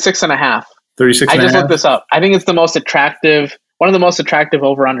is 36.5. 36. I just looked this up. I think it's one of the most attractive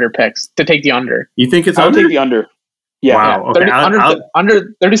over-under picks to take the under. You think it's I under? would take the under. Yeah. Wow. Yeah. Okay.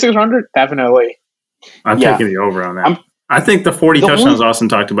 Under 36 or under? Definitely. I'm taking the over on that. I think the 40 touchdowns Austin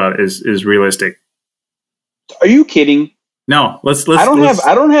talked about is realistic. Are you kidding? No. Let's. I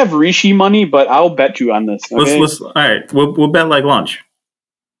don't have Rishi money, but I'll bet you on this. Okay? All right. We'll bet like lunch.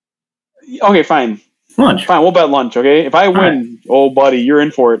 Okay, fine. Lunch. Fine, we'll bet lunch, okay? If I win, buddy, you're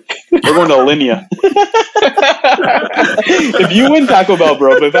in for it. We're going to Alinea. If you win, Taco Bell,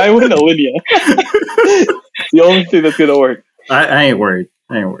 bro. But if I win, Alinea. The only thing that's going to work. I ain't worried.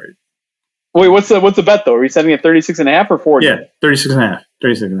 Wait, what's the bet, though? Are we setting at 36.5 or 40? Yeah, 36.5.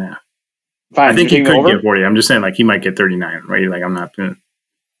 36.5. Fine. I think he could get 40. I'm just saying, like, he might get 39, right? Like, I'm not going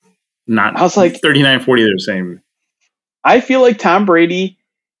to... I was like... 39, 40, they're the same. I feel like Tom Brady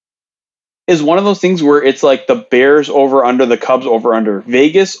is one of those things where it's like the Bears over under, the Cubs over under.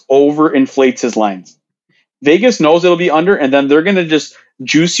 Vegas overinflates his lines. Vegas knows it'll be under, and then they're going to just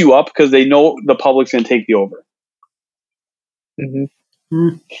juice you up because they know the public's going to take the over.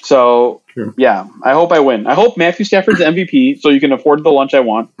 Mm-hmm. So, yeah, I hope I win. I hope Matthew Stafford's the MVP so you can afford the lunch I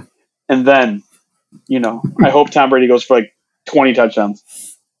want. And then, I hope Tom Brady goes for like 20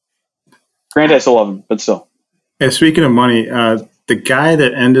 touchdowns. Granted, I still love him, but still. Yeah, speaking of money, the guy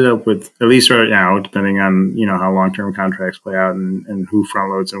that ended up with, at least right now, depending on how long-term contracts play out and who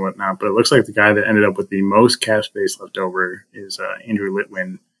front loads and whatnot, but it looks like the guy that ended up with the most cap space left over is Andrew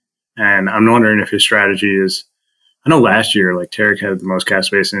Litwin. And I'm wondering if his strategy is, I know last year, like, Tarek had the most cap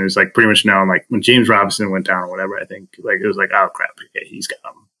space, and it was like pretty much known, like, when James Robinson went down or whatever, I think, like, it was like, oh crap, okay, he's got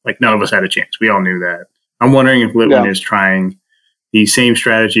him. Like, none of us had a chance. We all knew that. I'm wondering if Litwin is trying the same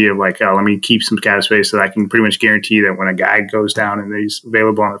strategy of like, oh, let me keep some cap space so that I can pretty much guarantee that when a guy goes down and he's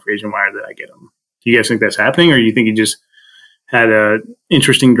available on the free agent wire that I get him. Do you guys think that's happening, or do you think he just had an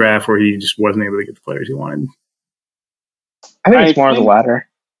interesting draft where he just wasn't able to get the players he wanted? I think it's more of the latter.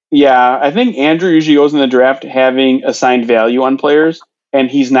 Yeah, I think Andrew usually goes in the draft having assigned value on players, and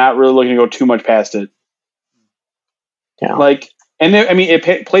he's not really looking to go too much past it. Yeah. Like, and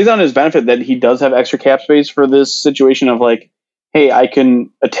it plays on his benefit that he does have extra cap space for this situation of like, hey, I can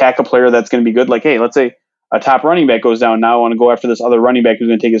attack a player that's going to be good. Like, hey, let's say a top running back goes down. Now I want to go after this other running back who's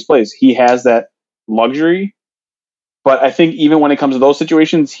going to take his place. He has that luxury. But I think even when it comes to those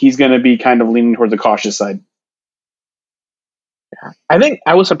situations, he's going to be kind of leaning towards the cautious side. Yeah. I think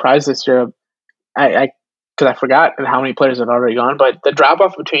I was surprised this year. Because I forgot how many players had already gone. But the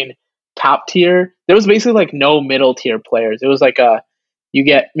drop-off between top tier, there was basically like no middle tier players. It was like you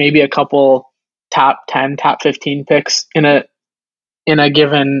get maybe a couple top 10, top 15 picks in a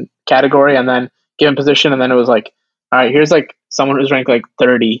given category and then given position, and then it was like, all right, here's like someone who's ranked like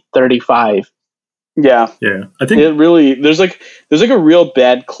 30, 35. Yeah. I think it really there's like a real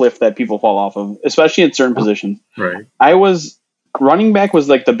bad cliff that people fall off of, especially in certain positions. Right. Running back was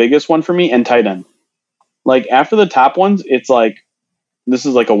like the biggest one for me, and tight end. Like after the top ones, it's like this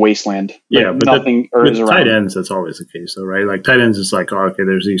is like a wasteland. Like but nothing is around. Tight ends, that's always the case, though, right? Like tight ends is like, oh, okay,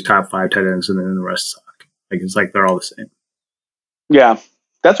 there's these top 5 tight ends, and then the rest suck. Like it's like they're all the same. Yeah,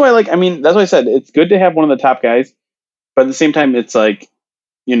 that's why. That's why I said it's good to have one of the top guys, but at the same time, it's like,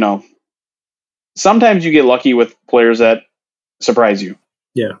 sometimes you get lucky with players that surprise you.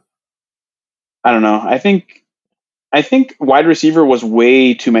 Yeah, I don't know. I think wide receiver was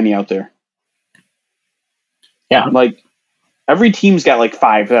way too many out there. Yeah, like every team's got like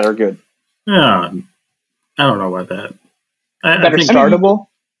 5 that are good. Yeah, I don't know about that. That are startable.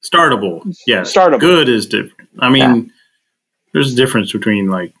 Startable, yeah. Startable. Good is different. I mean, there's a difference between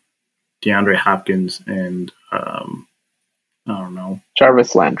like DeAndre Hopkins and I don't know,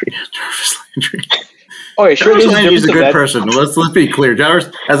 Jarvis Landry. Jarvis Landry. Okay, sure. Jarvis Landry's a good person. Let's be clear.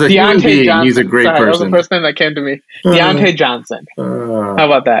 Jarvis, as a human being, he's a great person. That was the first name that came to me. Deontay Johnson. How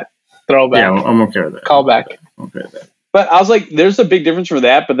about that? Throwback. Yeah, I'm okay with that. Callback. Okay with that. But I was like, there's a big difference for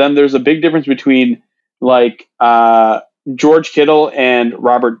that. But then there's a big difference between like George Kittle and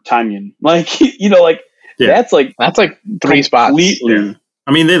Robert Tonyan. Like, you know, like that's like 3 spots. Yeah.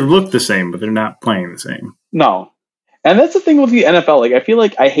 I mean, they look the same, but they're not playing the same. No. And that's the thing with the NFL. Like, I feel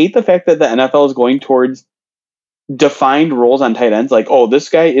like I hate the fact that the NFL is going towards defined roles on tight ends. Like, oh, this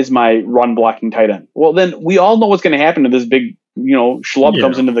guy is my run blocking tight end. Well, then we all know what's going to happen if this big, you know, schlub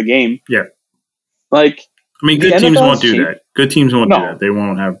comes into the game. Yeah. Like, I mean, good teams won't do that. Good teams won't do that. They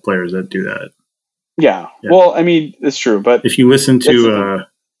won't have players that do that. Yeah. Well, I mean, it's true. But if you listen to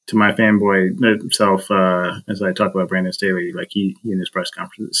my fanboy himself, as I talk about Brandon Staley, like he in his press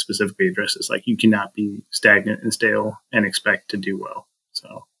conference specifically addresses, like, you cannot be stagnant and stale and expect to do well.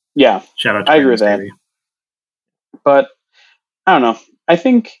 So yeah, shout out to I agree with Staley. that. But I don't know.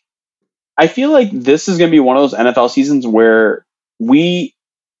 I feel like this is going to be one of those NFL seasons where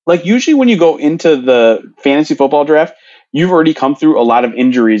usually when you go into the fantasy football draft, you've already come through a lot of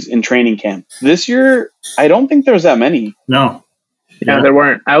injuries in training camp. This year, I don't think there's that many. No. Yeah, there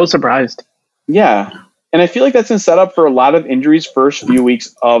weren't. I was surprised. Yeah. And I feel like that's going to set up for a lot of injuries first few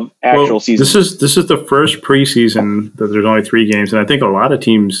weeks of actual season. This is the first preseason that there's only 3 games, and I think a lot of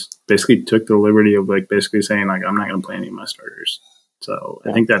teams basically took the liberty of basically saying I'm not going to play any of my starters. So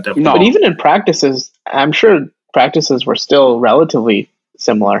I think that definitely. But even in practices, I'm sure practices were still relatively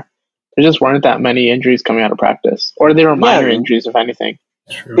similar. There just weren't that many injuries coming out of practice, or they were minor injuries, if anything.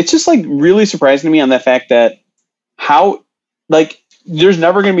 True. It's just really surprising to me on the fact that there's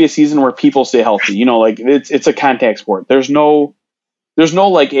never going to be a season where people stay healthy. You know, it's a contact sport. There's no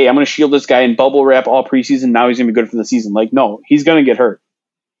hey, I'm going to shield this guy in bubble wrap all preseason. Now he's going to be good for the season. No, he's going to get hurt.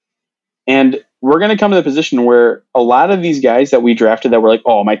 And we're going to come to the position where a lot of these guys that we drafted that were like,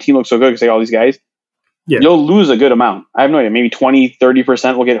 oh, my team looks so good because I got all these guys. Yeah. You'll lose a good amount. I have no idea. Maybe 20,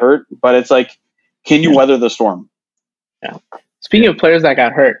 30% will get hurt. But it's like, can you weather the storm? Yeah. Speaking of players that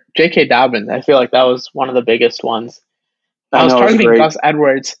got hurt, J.K. Dobbins, I feel like that was one of the biggest ones. I was targeting Gus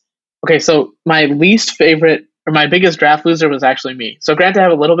Edwards. Okay, so my least favorite or my biggest draft loser was actually me. So granted, I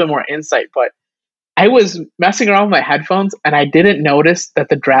have a little bit more insight, but I was messing around with my headphones and I didn't notice that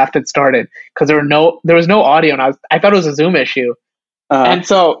the draft had started because there was no audio and I thought it was a Zoom issue. And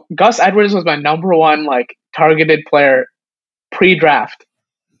so Gus Edwards was my number one targeted player pre-draft,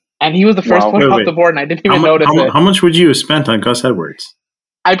 and he was the first one off the board, and I didn't even notice it. How much would you have spent on Gus Edwards?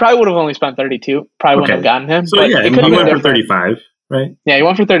 I probably would have only spent 32. Probably wouldn't have gotten him. So yeah, he went for 35, right? Yeah, he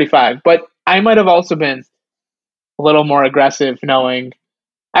went for 35. But I might have also been a little more aggressive, knowing.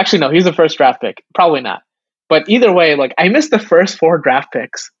 Actually, no, he's the first draft pick. Probably not. But either way, I missed the first 4 draft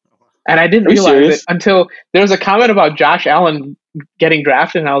picks, and I didn't realize it until there was a comment about Josh Allen getting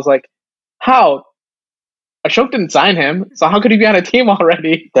drafted, and I was like, "How? Ashok didn't sign him, so how could he be on a team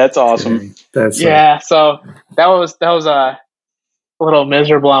already?" That's awesome. So that was a little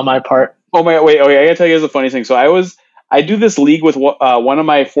miserable on my part. Oh my! Wait, okay. I gotta tell you guys the funny thing. So I do this league with one of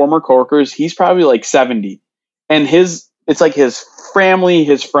my former coworkers. He's probably 70, and his family,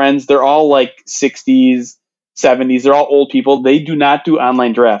 his friends, they're all 60s, 70s. They're all old people. They do not do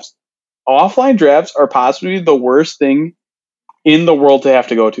online drafts. Offline drafts are possibly the worst thing in the world to have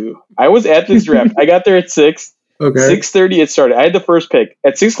to go to. I was at this draft. I got there at 6. Okay. 6:30 it started. I had the first pick.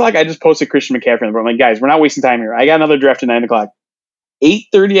 At 6 o'clock, I just posted Christian McCaffrey. I'm like, guys, we're not wasting time here. I got another draft at 9 o'clock.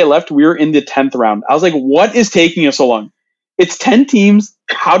 8:30 I left. We were in the 10th round. I was like, what is taking us so long? It's 10 teams.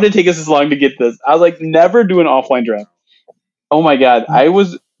 How did it take us this long to get this? I was like, never do an offline draft. Oh my God. I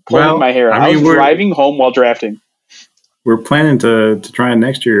was pulling my hair. I was driving home while drafting. We're planning to try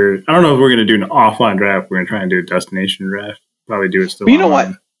next year. I don't know if we're going to do an offline draft. We're going to try and do a destination draft. Probably do it still. But you know what?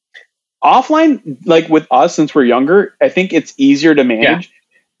 Offline, with us, since we're younger, I think it's easier to manage.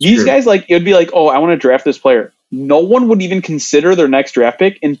 Yeah, these guys, it would be oh, I want to draft this player. No one would even consider their next draft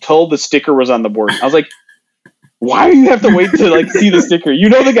pick until the sticker was on the board. I was like, why do you have to wait to see the sticker? You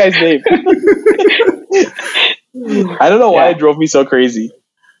know the guy's name. I don't know why it drove me so crazy.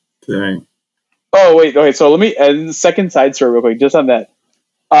 Dang. Oh, wait. Okay, so let me add the second side story real quick, just on that.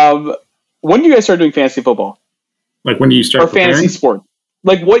 When did you guys start doing fantasy football? When do you start preparing? Fantasy sport?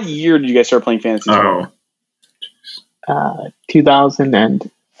 What year did you guys start playing fantasy sport?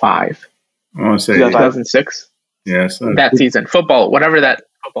 2005. I want to say 2006. Yes. That season. Football, whatever that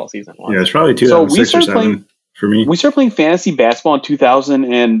football season was. Yeah, it's probably 2006 or 2007 for me. We started playing fantasy basketball in 2000,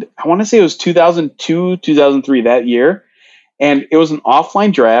 and I want to say it was 2002, 2003 that year. And it was an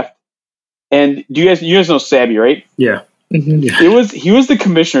offline draft. And you guys know Sabby, right? Yeah. Mm-hmm. He was the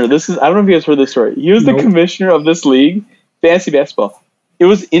commissioner. I don't know if you guys heard this story. He was the commissioner of this league, fantasy basketball. It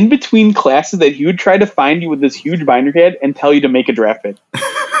was in between classes that he would try to find you with this huge binder pad and tell you to make a draft pick.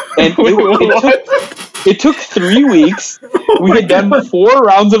 And it took 3 weeks. We had done 4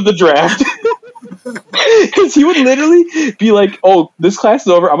 rounds of the draft. Because he would literally be like, "Oh, this class is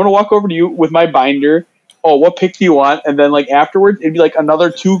over. I'm gonna walk over to you with my binder. Oh, what pick do you want?" And then like afterwards, it'd be like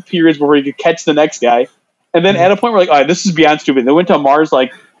another 2 periods before he could catch the next guy. And then at a point, we're like, "All right, this is beyond stupid." They went to Mars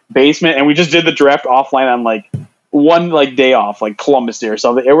like basement, and we just did the draft offline on like one like day off, like Columbus Day or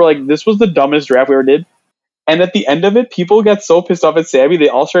something. And we're like, "This was the dumbest draft we ever did." And at the end of it, people got so pissed off at Savvy, they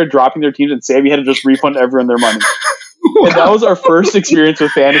all started dropping their teams, and Savvy had to just refund everyone their money. And that was our first experience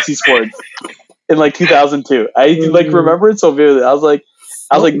with fantasy sports in like 2002. I like remember it so vividly. I was like,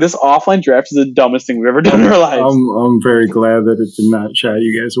 this offline draft is the dumbest thing we've ever done in our lives. I'm very glad that it did not shy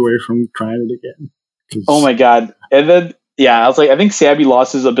you guys away from trying it again. Oh my god! And then I was like, I think Sabby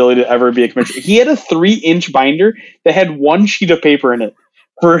lost his ability to ever be a commissioner. He had a 3-inch binder that had 1 sheet of paper in it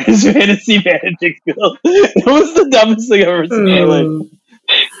for his fantasy managing skill. It was the dumbest thing I've ever seen in my life.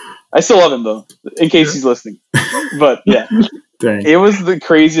 I still love him though, in case he's listening. But yeah, Dang. It was the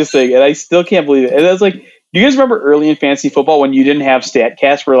craziest thing, and I still can't believe it. And I was like, do you guys remember early in fantasy football when you didn't have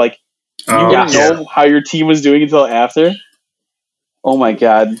StatCast, where like you wouldn't know how your team was doing until after? Oh my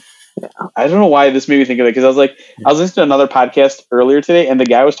god. I don't know why this made me think of it, because I was listening to another podcast earlier today, and the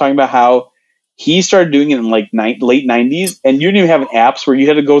guy was talking about how he started doing it in like late 90s, and you didn't even have apps where you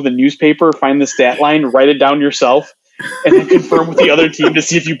had to go to the newspaper, find the stat line, write it down yourself, and then confirm with the other team to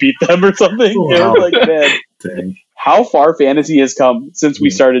see if you beat them or something. Wow. It was like, man, dang. How far fantasy has come since we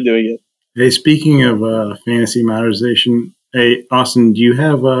started doing it. Hey, speaking of fantasy modernization, hey, Austin, do you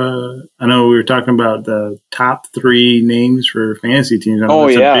have I know we were talking about the top 3 names for fantasy teams. I know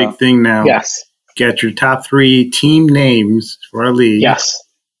that's a big thing now. Yes. Get your top 3 team names for our league. Yes.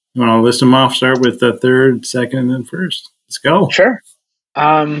 You want to list them off? Start with the third, second, and then first. Let's go. Sure.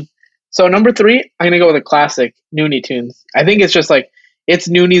 So number 3, I'm gonna go with a classic, Noonie Tunes. I think it's just like it's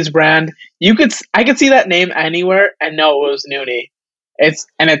Noonie's brand. I could see that name anywhere and know it was Noonie. It's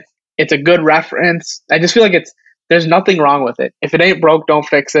a good reference. I just feel like there's nothing wrong with it. If it ain't broke, don't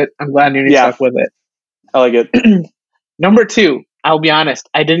fix it. I'm glad Noonie stuck with it. I like it. Number 2, I'll be honest,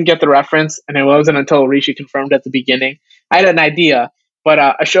 I didn't get the reference, and it wasn't until Rishi confirmed at the beginning. I had an idea, but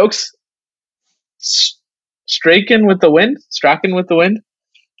Ashok's Straken with the Wind.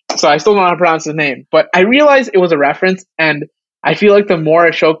 So I still don't know how to pronounce his name, but I realized it was a reference, and I feel like the more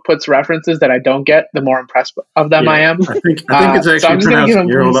Ashok puts references that I don't get, the more impressed of them I am. I think it's actually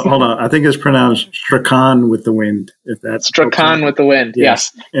pronounced. Hold on. I think it's pronounced Strakan with the Wind. If that's Strakan with the Wind.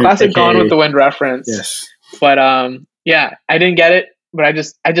 Yes. Classic Gone with the Wind reference. Yes. But I didn't get it, but I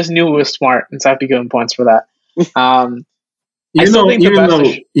just knew it was smart, and so I have to give him points for that.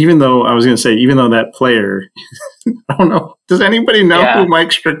 Even though I was going to say, even though that player, I don't know. Does anybody know who Mike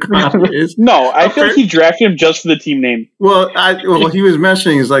Strakan is? No, I feel like he drafted him just for the team name. Well, he was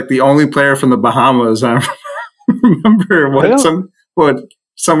mentioning he's like the only player from the Bahamas. I remember what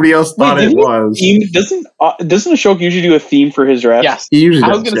somebody else thought it was. Doesn't Ashok usually do a theme for his draft? Yes, he usually.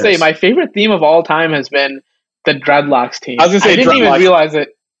 I was going to say my favorite theme of all time has been the Dreadlocks team. I was going to say I didn't even realize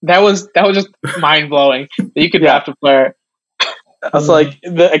it. That was just mind blowing that you could draft a player. I was like,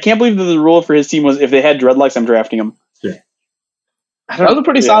 I can't believe that the rule for his team was if they had dreadlocks, I'm drafting them. Yeah. That was a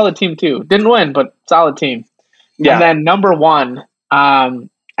pretty solid team, too. Didn't win, but solid team. Yeah. And then number 1, I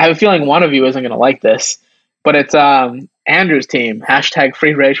have a feeling one of you isn't going to like this, but it's Andrew's team,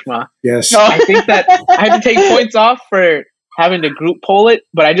 #Free Reshma. Yes. I think that I had to take points off for having to group poll it,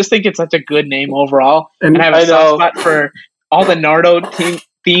 but I just think it's such a good name overall. And I have a soft spot for all the Nardo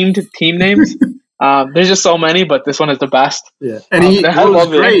themed team names. There's just so many, but this one is the best. Yeah, and what was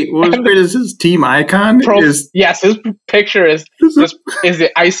great is his team icon. His picture is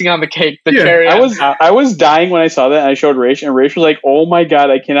the icing on the cake. The cherry. I was dying when I saw that, and I showed Raish, and Raish was like, "Oh my god,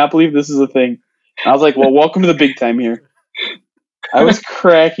 I cannot believe this is a thing." And I was like, "Well, welcome to the big time here." I was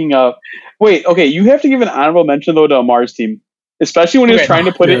cracking up. Wait, okay, you have to give an honorable mention though to Amar's team, especially when he was trying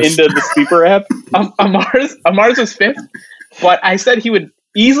to put it into the sleeper app. Amar's was 5th, but I said he would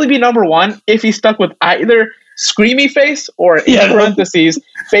easily be number 1 if he stuck with either Screamy Face or in parentheses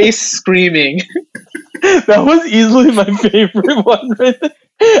face screaming. That was easily my favorite one. Right there.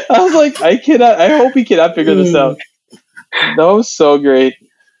 I was like, I hope he cannot figure this out. That was so great.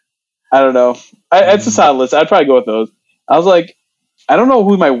 I don't know. It's a solid list. I'd probably go with those. I was like, I don't know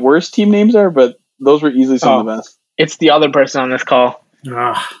who my worst team names are, but those were easily some of the best. It's the other person on this call.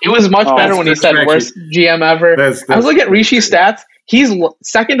 It was much better when he said worst GM ever. I was looking at Rishi's stats. He's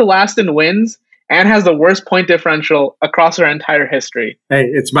second to last in wins and has the worst point differential across our entire history. Hey,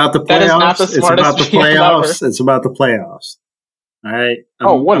 it's about the playoffs. That is not the smartest playoffs. It's about the playoffs. All right.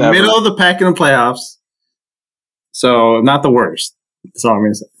 Whatever. Middle of the pack in the playoffs. So not the worst. That's all I'm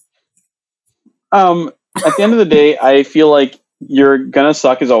going to say. At the end of the day, I feel like you're gonna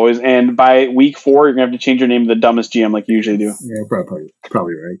suck as always, and by week 4, you're gonna have to change your name to the dumbest GM like you usually do. Yeah,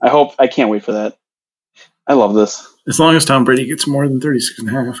 probably right. I can't wait for that. I love this. As long as Tom Brady gets more than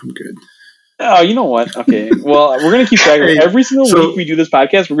 36.5, I'm good. Oh, you know what? Okay. Well, we're gonna keep track of it. Every single week we do this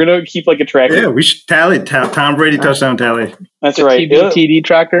podcast, we're gonna keep like a tracker. Yeah, we should tally Tom Brady touchdown tally. That's the right. TBTD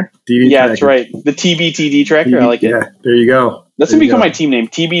tracker. Yeah, that's right. The TBTD tracker. I like it. Yeah, there you go. That's gonna become my team name,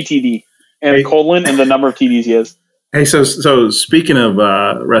 TBTD, and colon and the number of TDs he has. Hey, so speaking of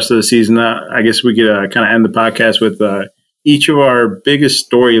rest of the season, I guess we could kind of end the podcast with each of our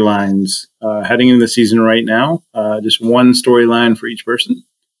biggest storylines heading into the season right now. Just one storyline for each person.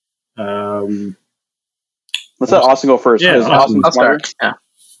 Let's let Austin go first. Yeah, Austin. I'll start. Yeah.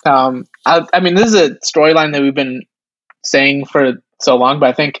 I mean, this is a storyline that we've been saying for so long, but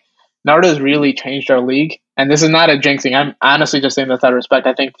I think Nardo's really changed our league. And this is not a jinxing. I'm honestly just saying this out of respect.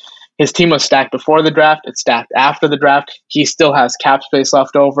 I think his team was stacked before the draft. It's stacked after the draft. He still has cap space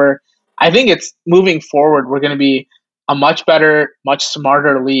left over. I think it's moving forward. We're going to be a much better, much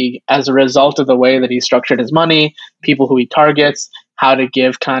smarter league as a result of the way that he structured his money, people who he targets, how to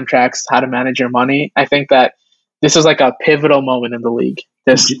give contracts, how to manage your money. I think that this is like a pivotal moment in the league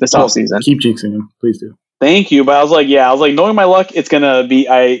this offseason. Keep jinxing him, please do. Thank you, but I was like, knowing my luck, it's gonna be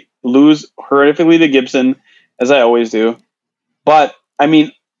I lose horrifically to Gibson, as I always do. But I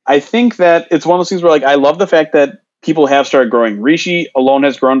mean, I think that it's one of those things where like I love the fact that people have started growing. Rishi alone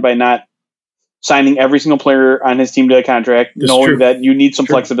has grown by not signing every single player on his team to a contract, knowing that you need some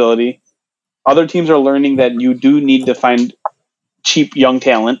flexibility. Other teams are learning that you do need to find cheap young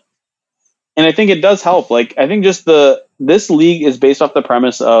talent. And I think it does help. Like I think just this league is based off the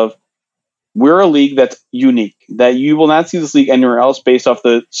premise of we're a league that's unique, that you will not see this league anywhere else based off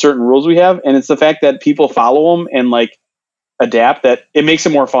the certain rules we have. And it's the fact that people follow them and like adapt that it makes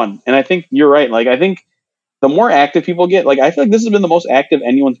it more fun. And I think you're right. Like I think the more active people get, like I feel like this has been the most active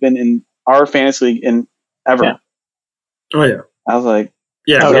anyone's been in our fantasy league in ever. Yeah. Oh yeah. I was like,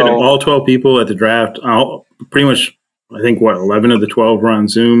 we had all 12 people at the draft. Pretty much, I think 11 of the 12 were on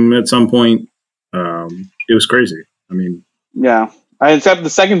Zoom at some point. It was crazy. I mean, yeah. Except the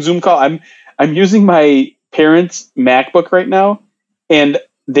second Zoom call, I'm using my parents' MacBook right now, and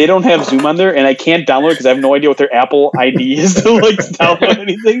they don't have Zoom on there, and I can't download it because I have no idea what their Apple ID is to like download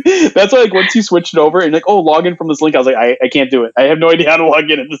anything. That's why like once he switched it over and like, log in from this link, I was like, I can't do it. I have no idea how to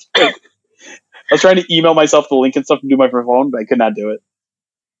log in at this point. I was trying to email myself the link and stuff to do my phone, but I could not do it.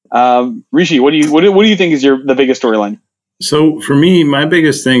 Rishi, what do you think is the biggest storyline? So for me, my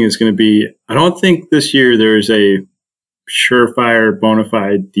biggest thing is going to be, I don't think this year there's a surefire, bona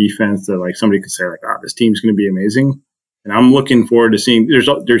fide defense that like somebody could say like, this team's going to be amazing. And I'm looking forward to seeing,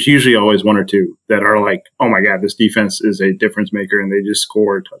 there's usually always one or two that are like, oh my God, this defense is a difference maker and they just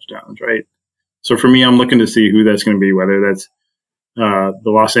score touchdowns, right? So for me, I'm looking to see who that's going to be, whether that's the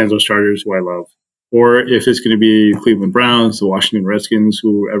Los Angeles Chargers, who I love, or if it's going to be Cleveland Browns, the Washington Redskins,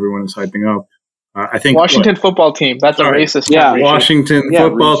 who everyone is hyping up. I think Washington football team. That's a racist. Yeah, Washington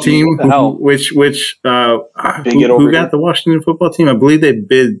football team. Which who got the Washington football team? I believe they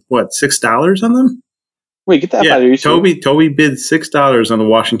bid $6 on them. Wait, get that out of here. Toby bid $6 on the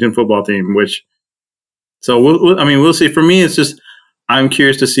Washington football team. We'll see. For me, it's just I'm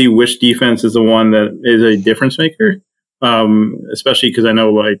curious to see which defense is the one that is a difference maker. Especially because I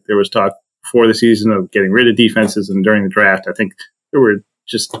know like there was talk before the season of getting rid of defenses, and during the draft, I think there were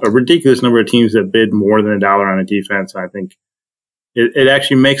just a ridiculous number of teams that bid more than $1 on a defense. I think it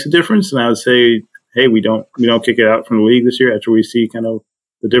actually makes a difference. And I would say, hey, we don't kick it out from the league this year after we see kind of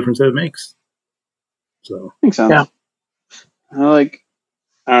the difference that it makes. So makes sense. Yeah. I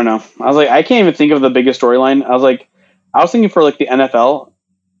don't know. I was like, I can't even think of the biggest storyline. I was thinking for like the NFL.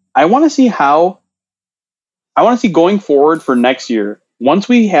 I want to see going forward for next year. Once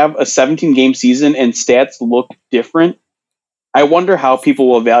we have a 17-game season and stats look different, I wonder how people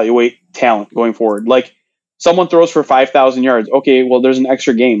will evaluate talent going forward. Like someone throws for 5,000 yards. Okay, well, there's an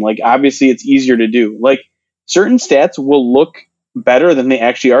extra game. Like obviously it's easier to do. Like certain stats will look better than they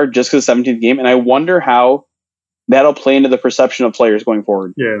actually are just because of the 17th game. And I wonder how that'll play into the perception of players going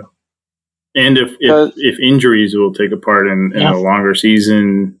forward. Yeah. And if injuries will take a part in a longer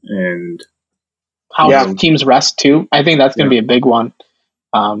season and how teams rest too. I think that's going to be a big one.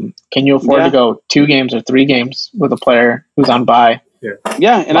 Can you afford to go 2 games or 3 games with a player who's on bye?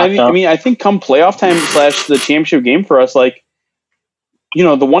 Yeah, and I think come playoff time / the championship game for us, like,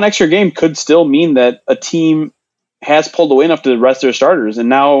 the one extra game could still mean that a team has pulled away enough to rest their starters, and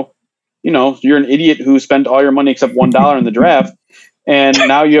now, you're an idiot who spent all your money except $1 in the draft, and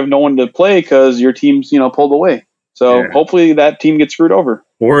now you have no one to play because your team's pulled away. So hopefully that team gets screwed over.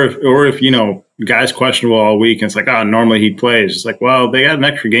 Or if guy's questionable all week and it's like, oh, normally he plays. It's like, well, they got an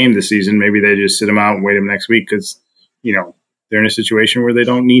extra game this season. Maybe they just sit him out and wait him next week because they're in a situation where they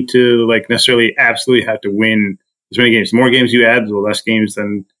don't need to necessarily absolutely have to win as many games. The more games you add, the less games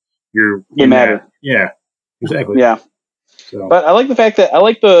than you're They matter. Yeah, exactly. Yeah. So. But I like the fact that I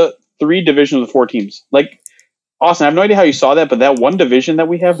like the 3 divisions of 4 teams. Like, Austin, I have no idea how you saw that, but that one division that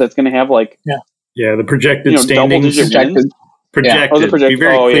we have that's going to have the projected standings. Projected. Be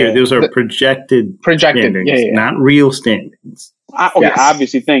very clear. Yeah. Those are projected standings, not real standings.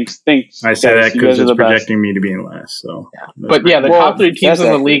 Obviously. Thanks. I say that because it's projecting me to be in last. So, but the top 3 teams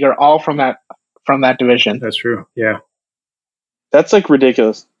in the league are all from that division. That's true. Yeah, that's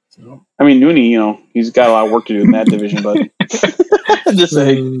ridiculous. So. I mean, Nooney, he's got a lot of work to do in that division, but just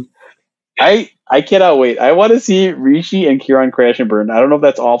saying. I cannot wait. I want to see Rishi and Kieran crash and burn. I don't know if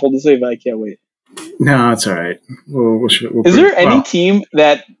that's awful to say, but I can't wait. No, it's all right. We'll Is there any team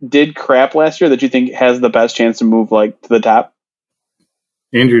that did crap last year that you think has the best chance to move to the top?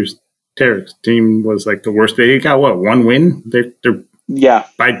 Andrew's Tarek's team was the worst. They got 1 win. They're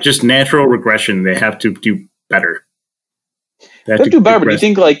by just natural regression. They have to do better. They have to do better. But do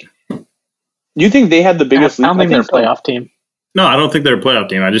you think they had the biggest leap? I don't think they're a playoff team. No, I don't think they're a playoff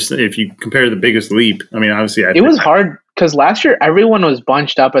team. If you compare the biggest leap, I mean, obviously, it was hard because last year everyone was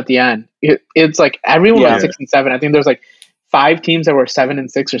bunched up at the end. It's everyone was 6 and 7. I think there's 5 teams that were 7 and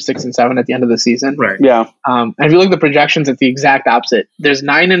 6 or 6 and 7 at the end of the season. Right. Yeah. And if you look at the projections, it's the exact opposite. There's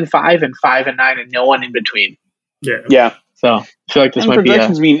 9 and 5 and 5 and 9 and no one in between. Yeah. Yeah. So I feel like this might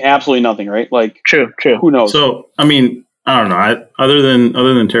projections mean absolutely nothing, right? True. Who knows? So I mean, I don't know. Other than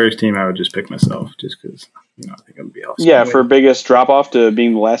Tarek's team, I would just pick myself just because I think I'm gonna be awesome. Yeah, for biggest drop off to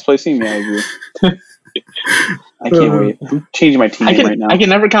being the last place team. Yeah, I agree. I can't wait. I'm changing my team right now. I can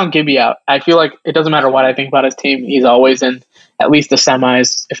never count Gibby out. I feel like it doesn't matter what I think about his team. He's always in at least the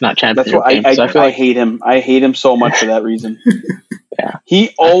semis, if not championship. That's what I hate him. I hate him so much for that reason. Yeah,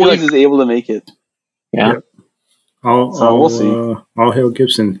 he always is able to make it. Yeah. Yep. We'll see. All hail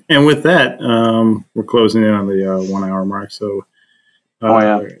Gibson. And with that, we're closing in on the 1 hour mark. So,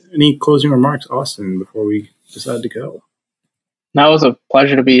 any closing remarks, Austin, before we decide to go? No, it was a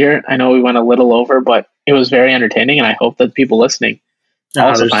pleasure to be here. I know we went a little over, but it was very entertaining, and I hope that people listening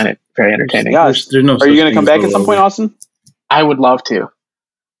also find it very entertaining. There's no Are you going to come back at some point, Austin? I would love to.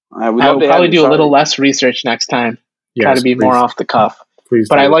 I would probably do a little less research next time. Try to be more off the cuff. Please,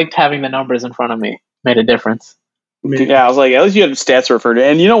 but I liked having the numbers in front of me. Made a difference. Yeah, I was at least you had stats to refer to.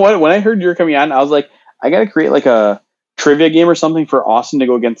 And you know what? When I heard you were coming on, I was I got to create a trivia game or something for Austin to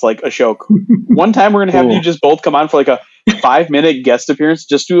go against Ashok. One time we're going to have you just both come on for a 5-minute guest appearance.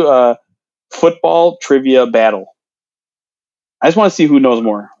 Just do a football trivia battle. I just want to see who knows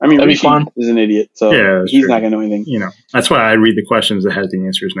more. I mean, Rishi is an idiot, so he's not going to know anything. That's why I read the questions that has the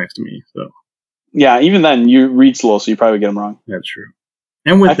answers next to me. So yeah, even then you read slow, so you probably get them wrong. That's true.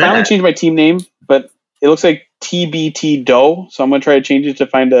 And I finally changed my team name, but it looks like TBT Doe, so I'm going to try to change it to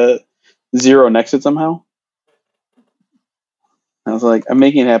find a 0 next to it somehow. I was I'm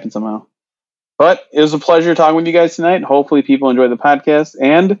making it happen somehow. But it was a pleasure talking with you guys tonight. Hopefully people enjoy the podcast.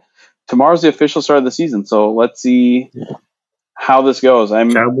 And tomorrow's the official start of the season, so let's see how this goes.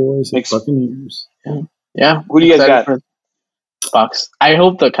 Cowboys and Buccaneers. Yeah. Who do you guys got? For Bucks. I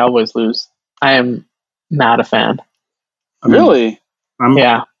hope the Cowboys lose. I am not a fan. Really? I'm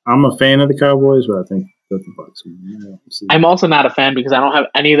a fan of the Cowboys, but I think that the Bucks. I'm also not a fan because I don't have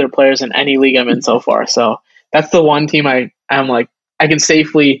any of their players in any league I'm in so far. So that's the one team I'm I can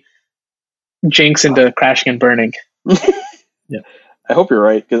safely jinx into crashing and burning. Yeah, I hope you're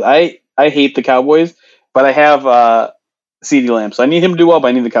right because I hate the Cowboys, but I have CeeDee Lamb, so I need him to do well, but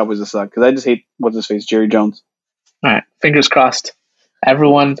I need the Cowboys to suck because I just hate what's his face, Jerry Jones. All right, fingers crossed.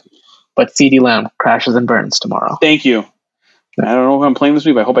 Everyone but CeeDee Lamb crashes and burns tomorrow. Thank you. I don't know who I'm playing this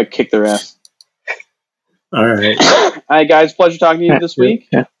week, but I hope I kick their ass. All right. All right, guys. Pleasure talking to you this week.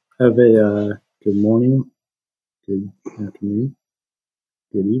 Yeah. Have a good morning, good afternoon,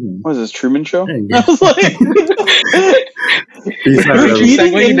 good evening. What is this, Truman Show? Hey, I was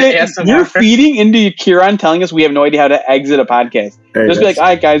you're feeding into Kieran telling us we have no idea how to exit a podcast. Just be all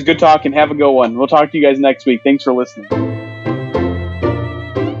right, guys, good talking. Have a good one. We'll talk to you guys next week. Thanks for listening.